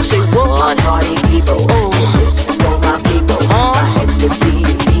people. Say what? My party people. This is for my people, my ecstasy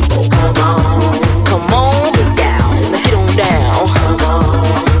people. Come on, get down, get on down.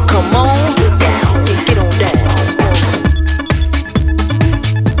 Come on, get down, get on down.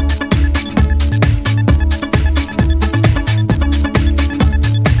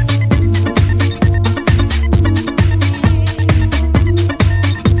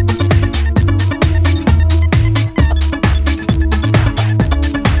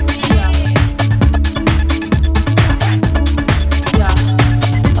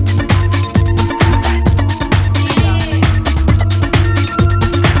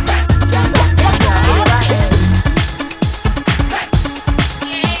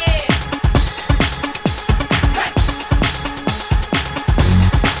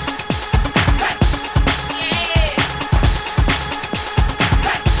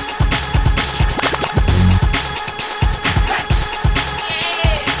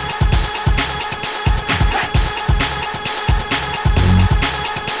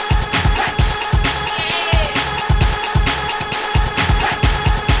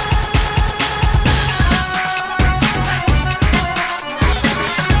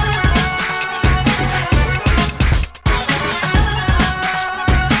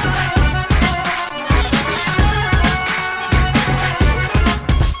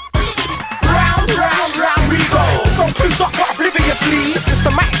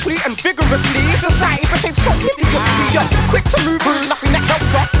 Systematically and vigorously, society behaves so hideously. Quick to move on, nothing that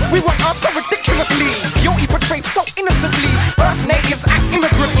helps us. We want us so ridiculously. Guilty portrayed so innocently. First natives act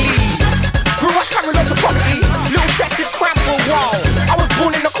immigrantly. Grew up carrying lots of property. Little chest did crime for a while. I was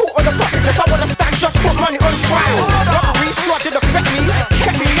born in the court of the bucketless. I wanna stand just put money on trial. Robbery sure did affect me.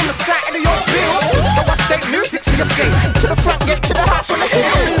 Kept me in the sight of the old bill. So I stayed music's the escape. To the front gate, to the house on the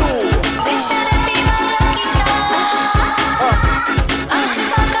hill.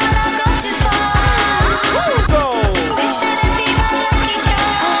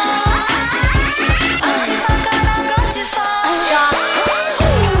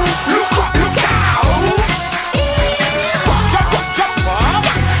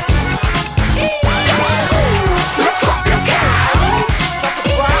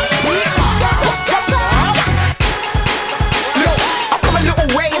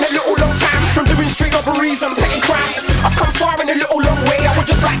 And petty crime. I've come far in a little long way. I would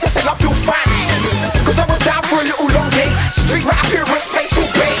just like to say I feel fine, cause I was down for a little long day. Street rat appearance, face all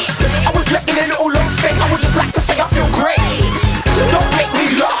bay. I was left in a little long state. I would just like to say I feel great. So don't make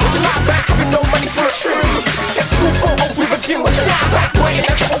me laugh. What you like about having no money for a trim? Take school photos with a gym. What you like about waiting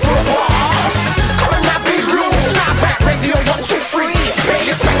a kettle for a bar? Come and not be rude. What you like about radio 123?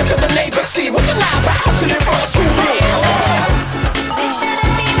 Bailies bangers to the neighbours see. What you like about hustling for a school meal?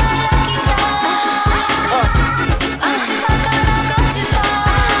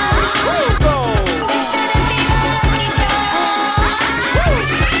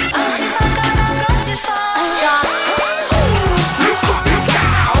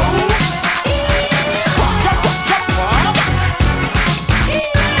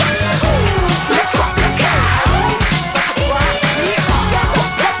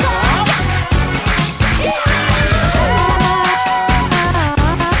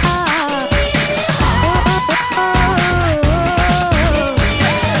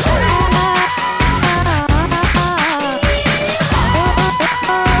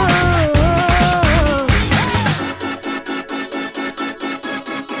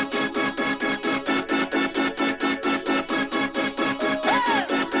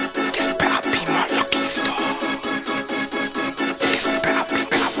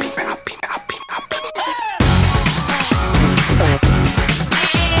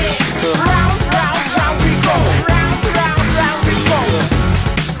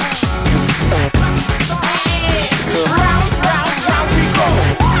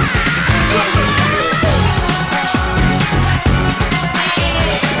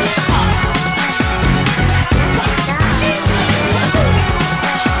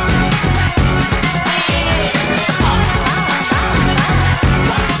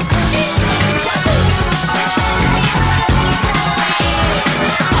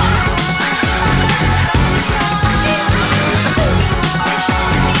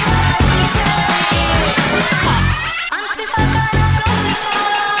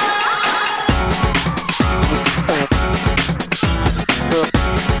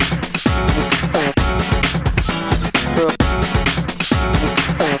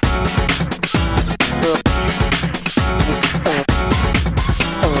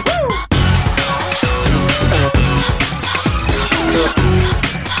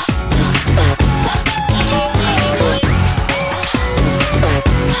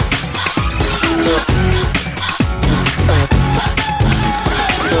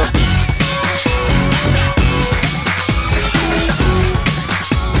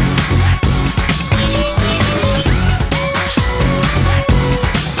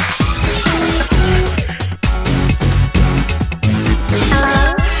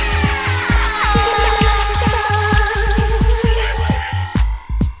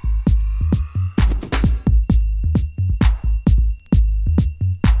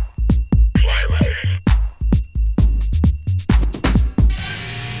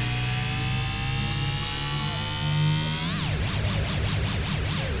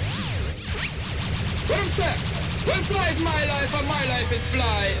 life is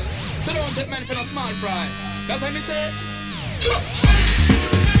fly. So don't take man for no small fry. That's what me say.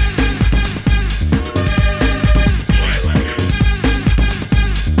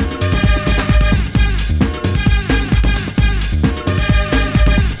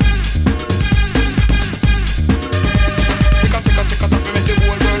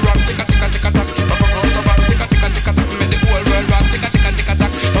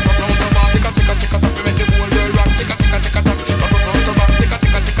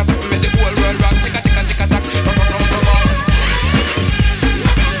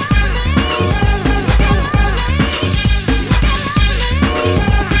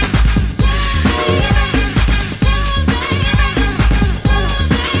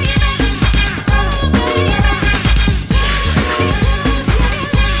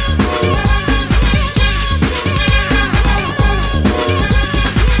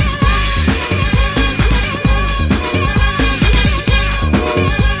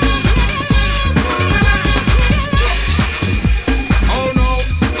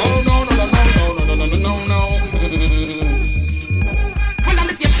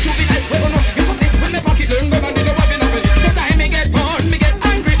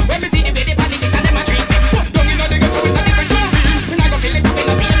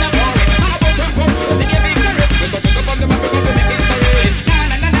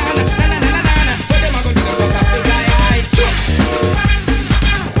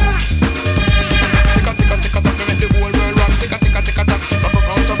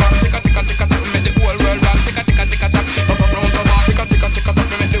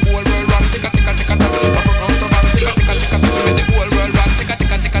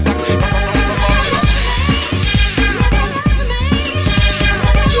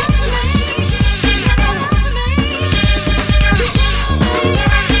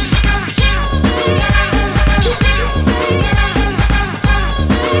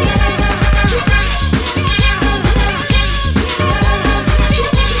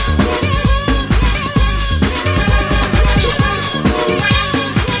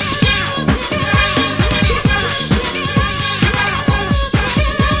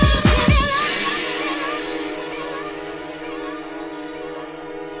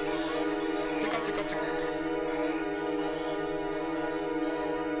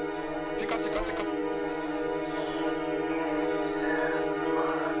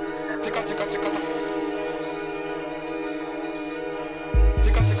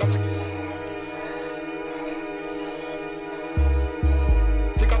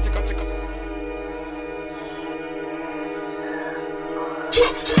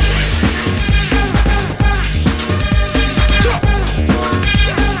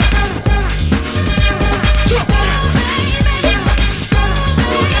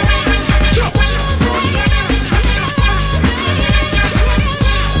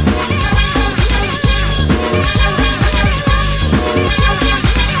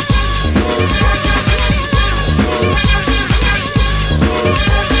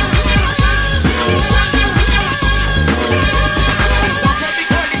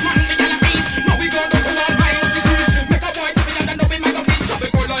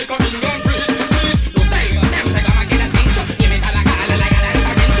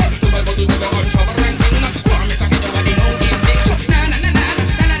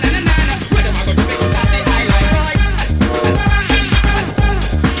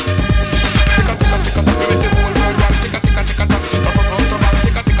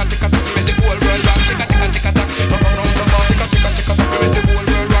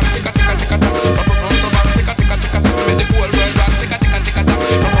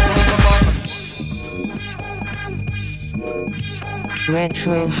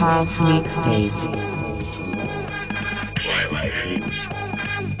 Retro House Mixtape.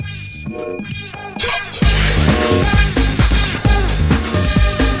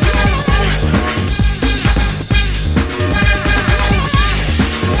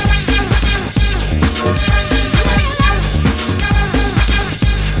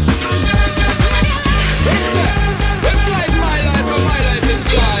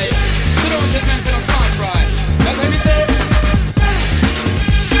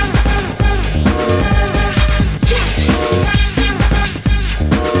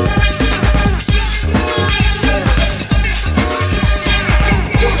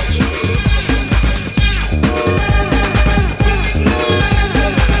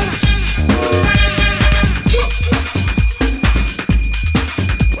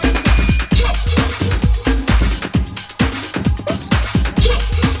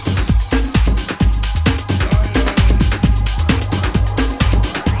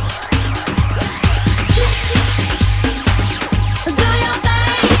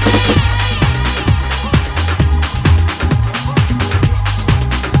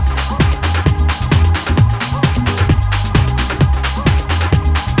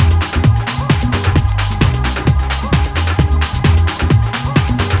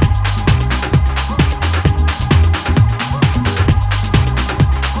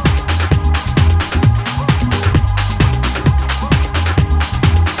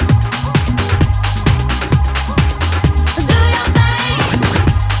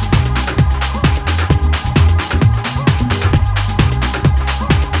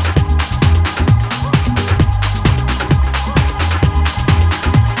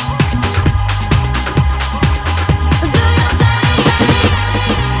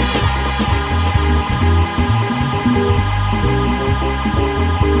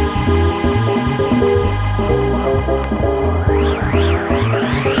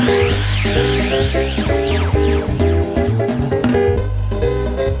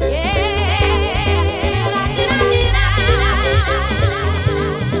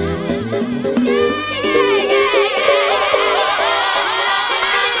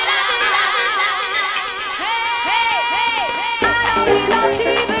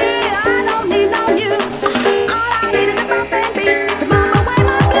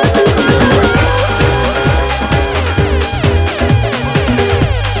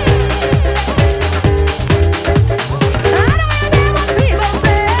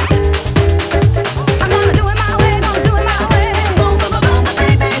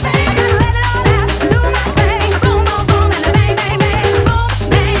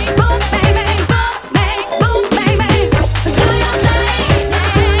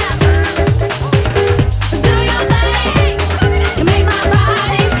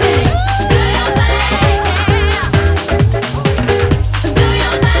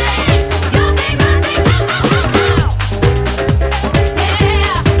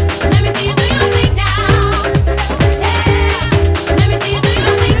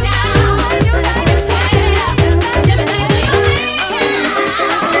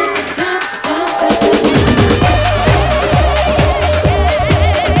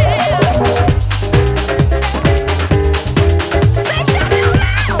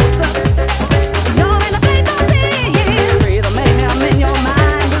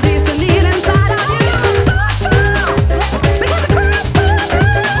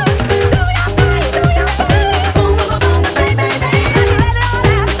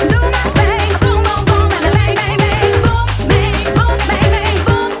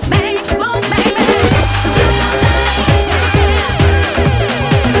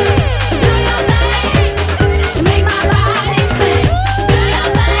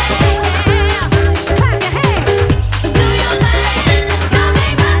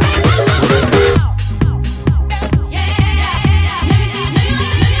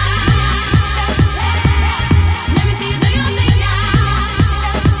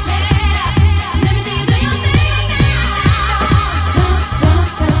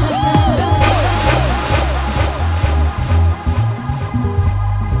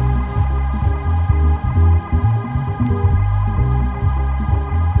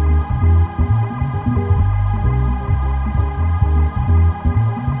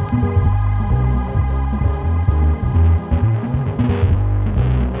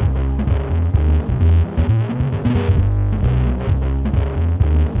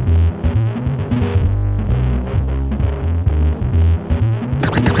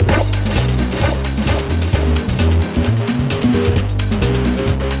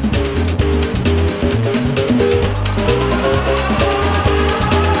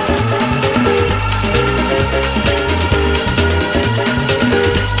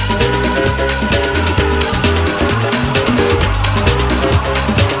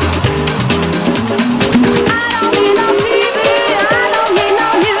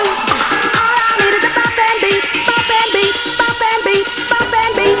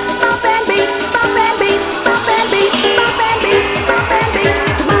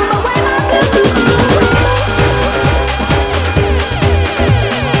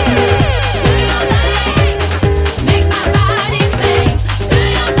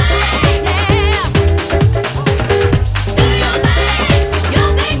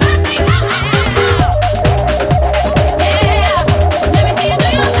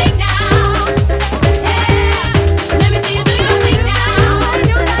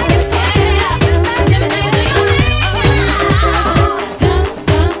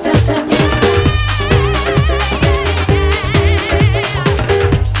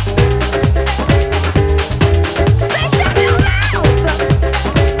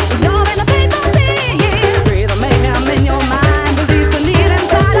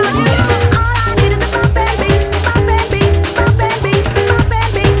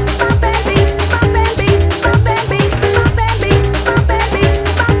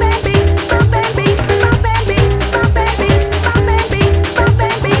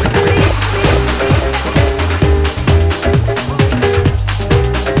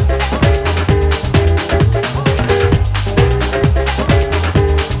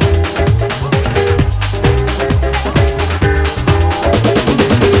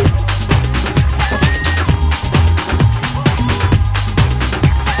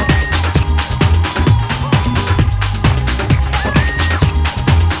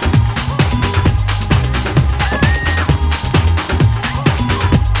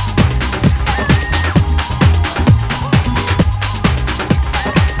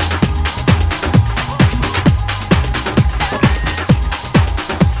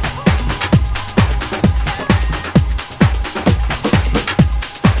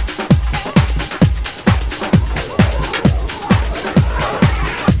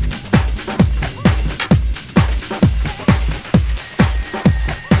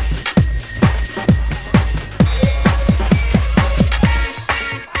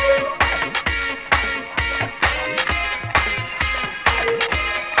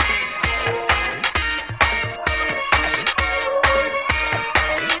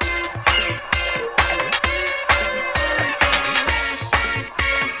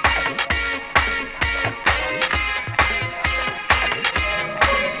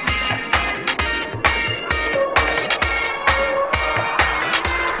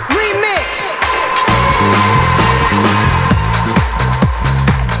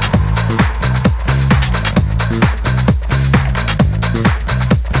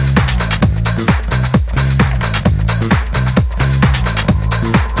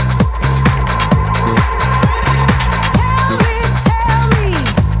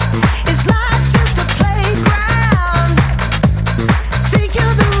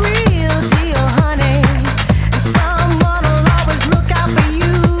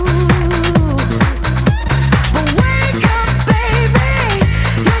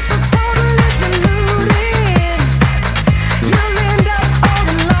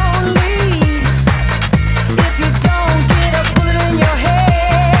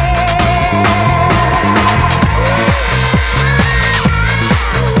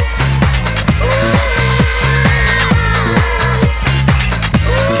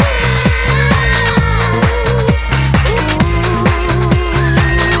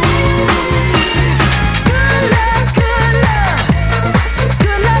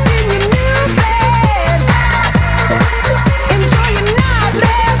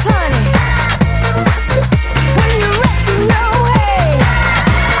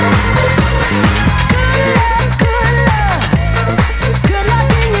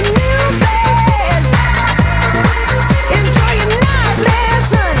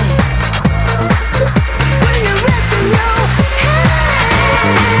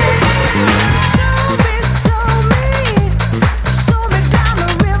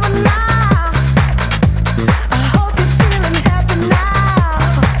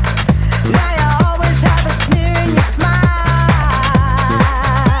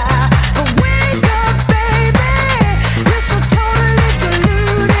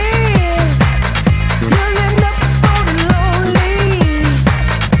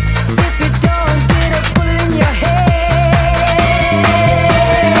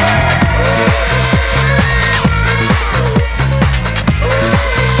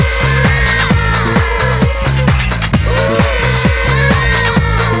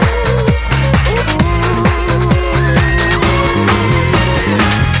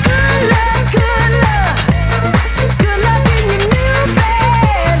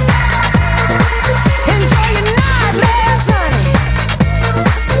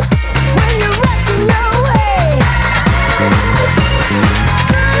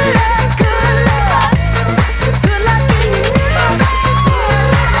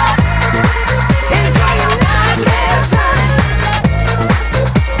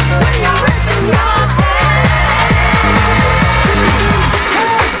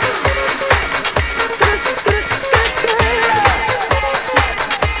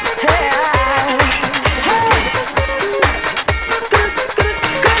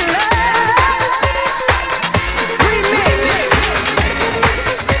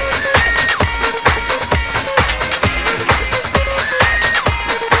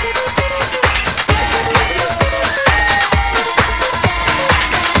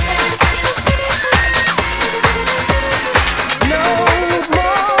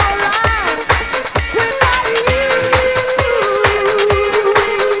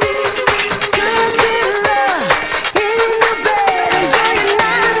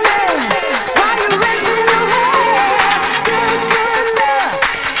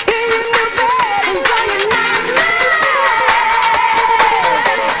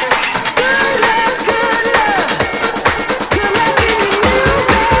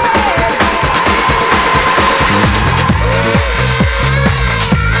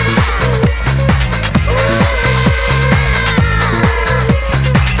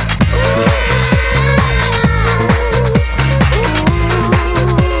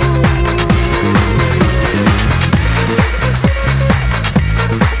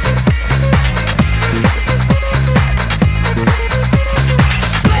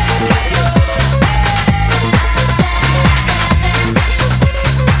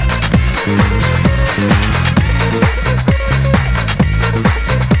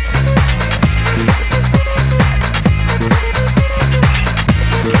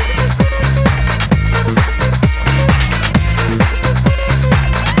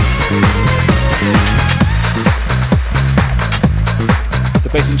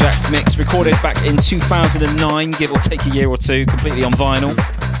 recorded back in 2009, give or take a year or two, completely on vinyl.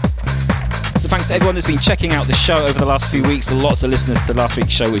 So thanks to everyone that's been checking out the show over the last few weeks. Lots of listeners to last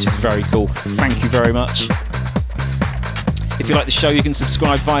week's show, which is very cool. Thank you very much. If you like the show, you can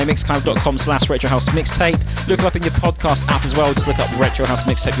subscribe via mixcloud.com/retrohousemixtape. Look it up in your podcast app as well. Just look up Retro House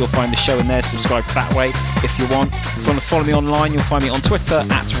Mixtape. You'll find the show in there. Subscribe that way if you want. If you want to follow me online, you'll find me on Twitter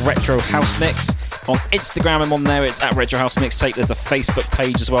at Retro House Mix. On Instagram, I'm on there. It's at Retro House Mixtape. There's a Facebook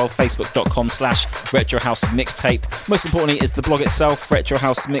page as well, facebook.com/Retro House Mixtape. Most importantly is the blog itself,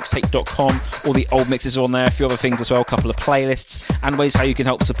 retrohousemixtape.com. All the old mixes are on there. A few other things as well, a couple of playlists, and ways how you can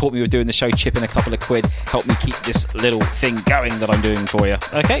help support me with doing the show. Chip in a couple of quid. Help me keep this little thing going that I'm doing for you.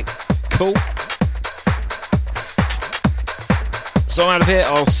 Okay, cool. So I'm out of here.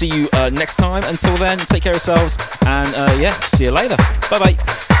 I'll see you next time. Until then, take care of yourselves, and yeah, see you later. Bye-bye.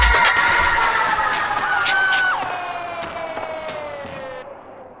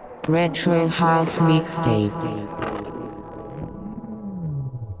 Retro House Mixtape.